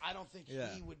work. I don't think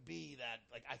Yeah. he would be that.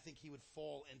 Like I think he would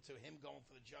fall into him going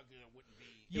for the jugular wouldn't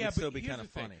be. Yeah, would but still be here's kinda the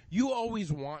thing. funny. You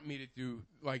always want me to do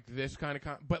like this kind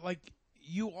of but like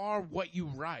you are what you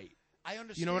write. I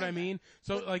understand. You know what I that. mean?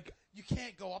 So But like you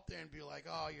can't go up there and be like,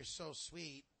 "Oh, you're so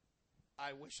sweet.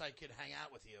 I wish I could hang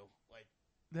out with you." Like,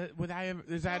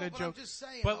 is that no, a but joke? I'm just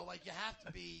saying, But- though, like you have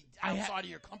to be I ha- outside of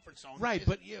your comfort zone, Right, which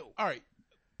but isn't you. all right.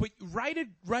 But write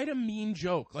a mean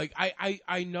joke. Like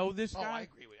I know this Oh, guy. I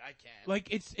agree with you. I can't.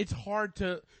 Like it's hard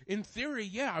to in theory,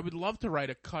 yeah, I would love to write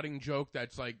a cutting joke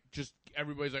that's like just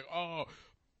everybody's like, "Oh,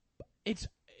 it's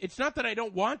not that I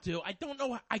don't want to. I don't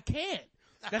know I can't.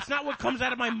 That's not what comes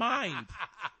out of my mind.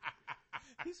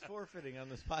 He's forfeiting on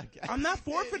this podcast. I'm not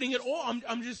forfeiting at all.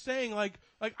 I'm just saying like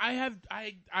I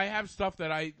have stuff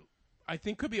that I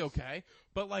think could be okay,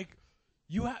 but like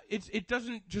it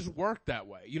doesn't just work that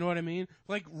way. You know what I mean?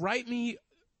 Like write me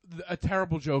a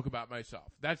terrible joke about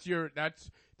myself. That's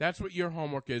what your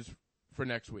homework is for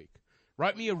next week.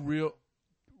 Write me a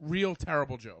real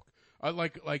terrible joke.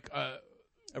 Like a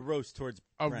roast towards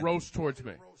a Brendan. roast towards I'm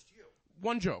me. gonna roast you.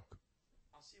 One joke.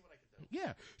 I'll see what I can do.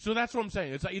 Yeah. So that's what I'm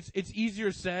saying. It's like it's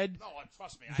easier said No,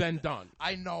 trust me. than done.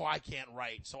 I know I can't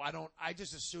write, so I don't. I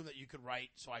just assume that you could write.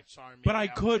 So I sorry. But I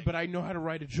could, but I know how to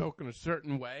write a joke in a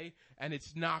certain way, and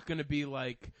it's not going to be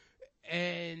like,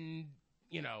 and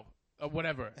you know,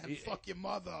 whatever. And fuck your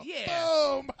mother. Yeah.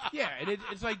 Boom. Yeah, and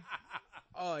it's like,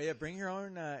 Oh yeah, bring your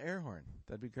own air horn.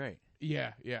 That'd be great.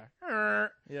 yeah. Yeah.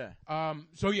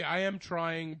 So yeah, I am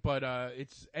trying, but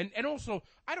it's and also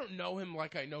I don't know him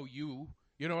like I know you.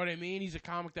 You know what I mean? He's a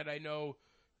comic that I know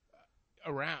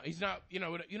around. He's not, you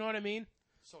know what I mean?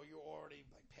 So you're already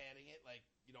like padding it, like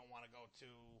you don't want to go to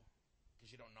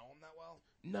because you don't know him that well.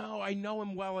 No, I know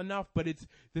him well enough, but it's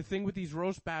the thing with these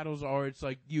roast battles are it's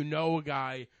like you know a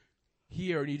guy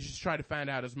here and you just try to find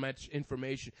out as much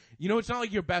information. You know, it's not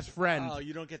like your best friend. Oh,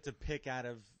 you don't get to pick out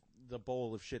of the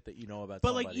bowl of shit that you know about But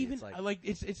somebody. like even it's like,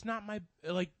 it's not my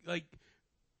like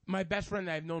my best friend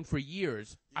that I've known for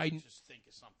years, You just think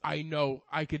of something. I know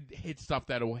I could hit stuff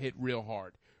that'll hit real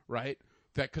hard, right?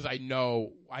 Because I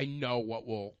know what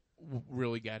will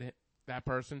really get it, that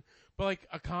person. But like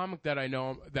a comic that I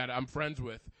know that I'm friends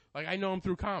with, like I know him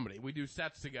through comedy. We do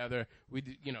sets together. We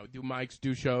do, do mics,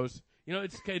 do shows.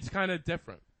 It's kind of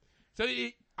different. So,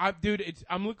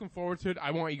 I'm looking forward to it.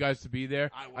 I want you guys to be there.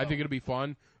 I think it'll be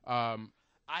fun.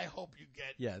 I hope you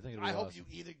get. Yeah, I think it'll be hope awesome.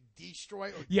 you either destroy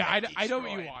or Yeah, get I know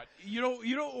what you destroyed. want.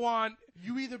 You don't want.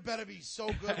 You either better be so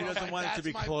good. He where doesn't I'm want it like, to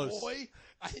be "That's my close." Boy.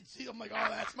 I'm like, oh,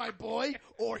 that's my boy,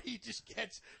 or he just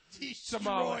gets destroyed,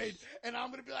 Demolished. and I'm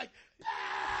gonna be like,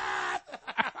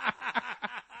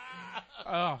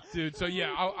 Oh, dude. So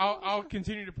yeah, I'll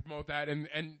continue to promote that, and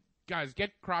guys,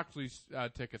 get Croxley's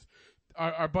tickets.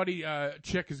 Our buddy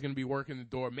Chick is going to be working the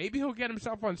door. Maybe he'll get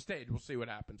himself on stage. We'll see what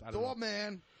happens. I don't know.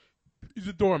 doorman. He's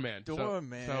a doorman.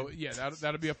 Doorman. So yeah,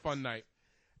 that'll be a fun night.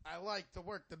 I like to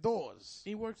work the doors.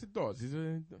 He works the doors. He's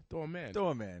a doorman.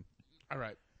 Doorman. All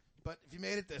right. But if you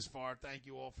made it this far, thank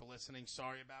you all for listening.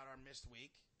 Sorry about our missed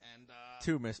week, and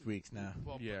 2 missed weeks now.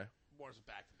 well, Yeah. Wars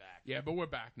back to back. Yeah, but we're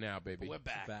back now, baby. We're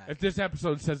back. Back. If this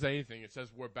episode says anything, it says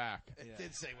we're back. It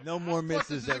did say we're No back. more I thought misses,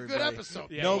 This is a good everybody. episode.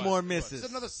 Yeah, No it was, more it was. misses.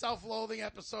 It's another self-loathing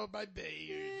episode by B.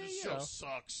 This show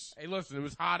sucks. Hey, listen, it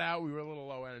was hot out. We were a little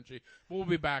low energy. We'll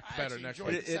be back I better actually next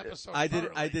enjoyed week. this episode I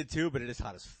thoroughly. did too, but it is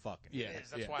hot as fuck. Yeah, It is.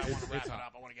 That's yeah. why I want to wrap It's it hot.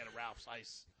 up. I want to get a Ralph's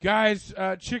Ice. Guys,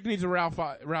 Chick needs a Ralph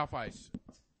Ice.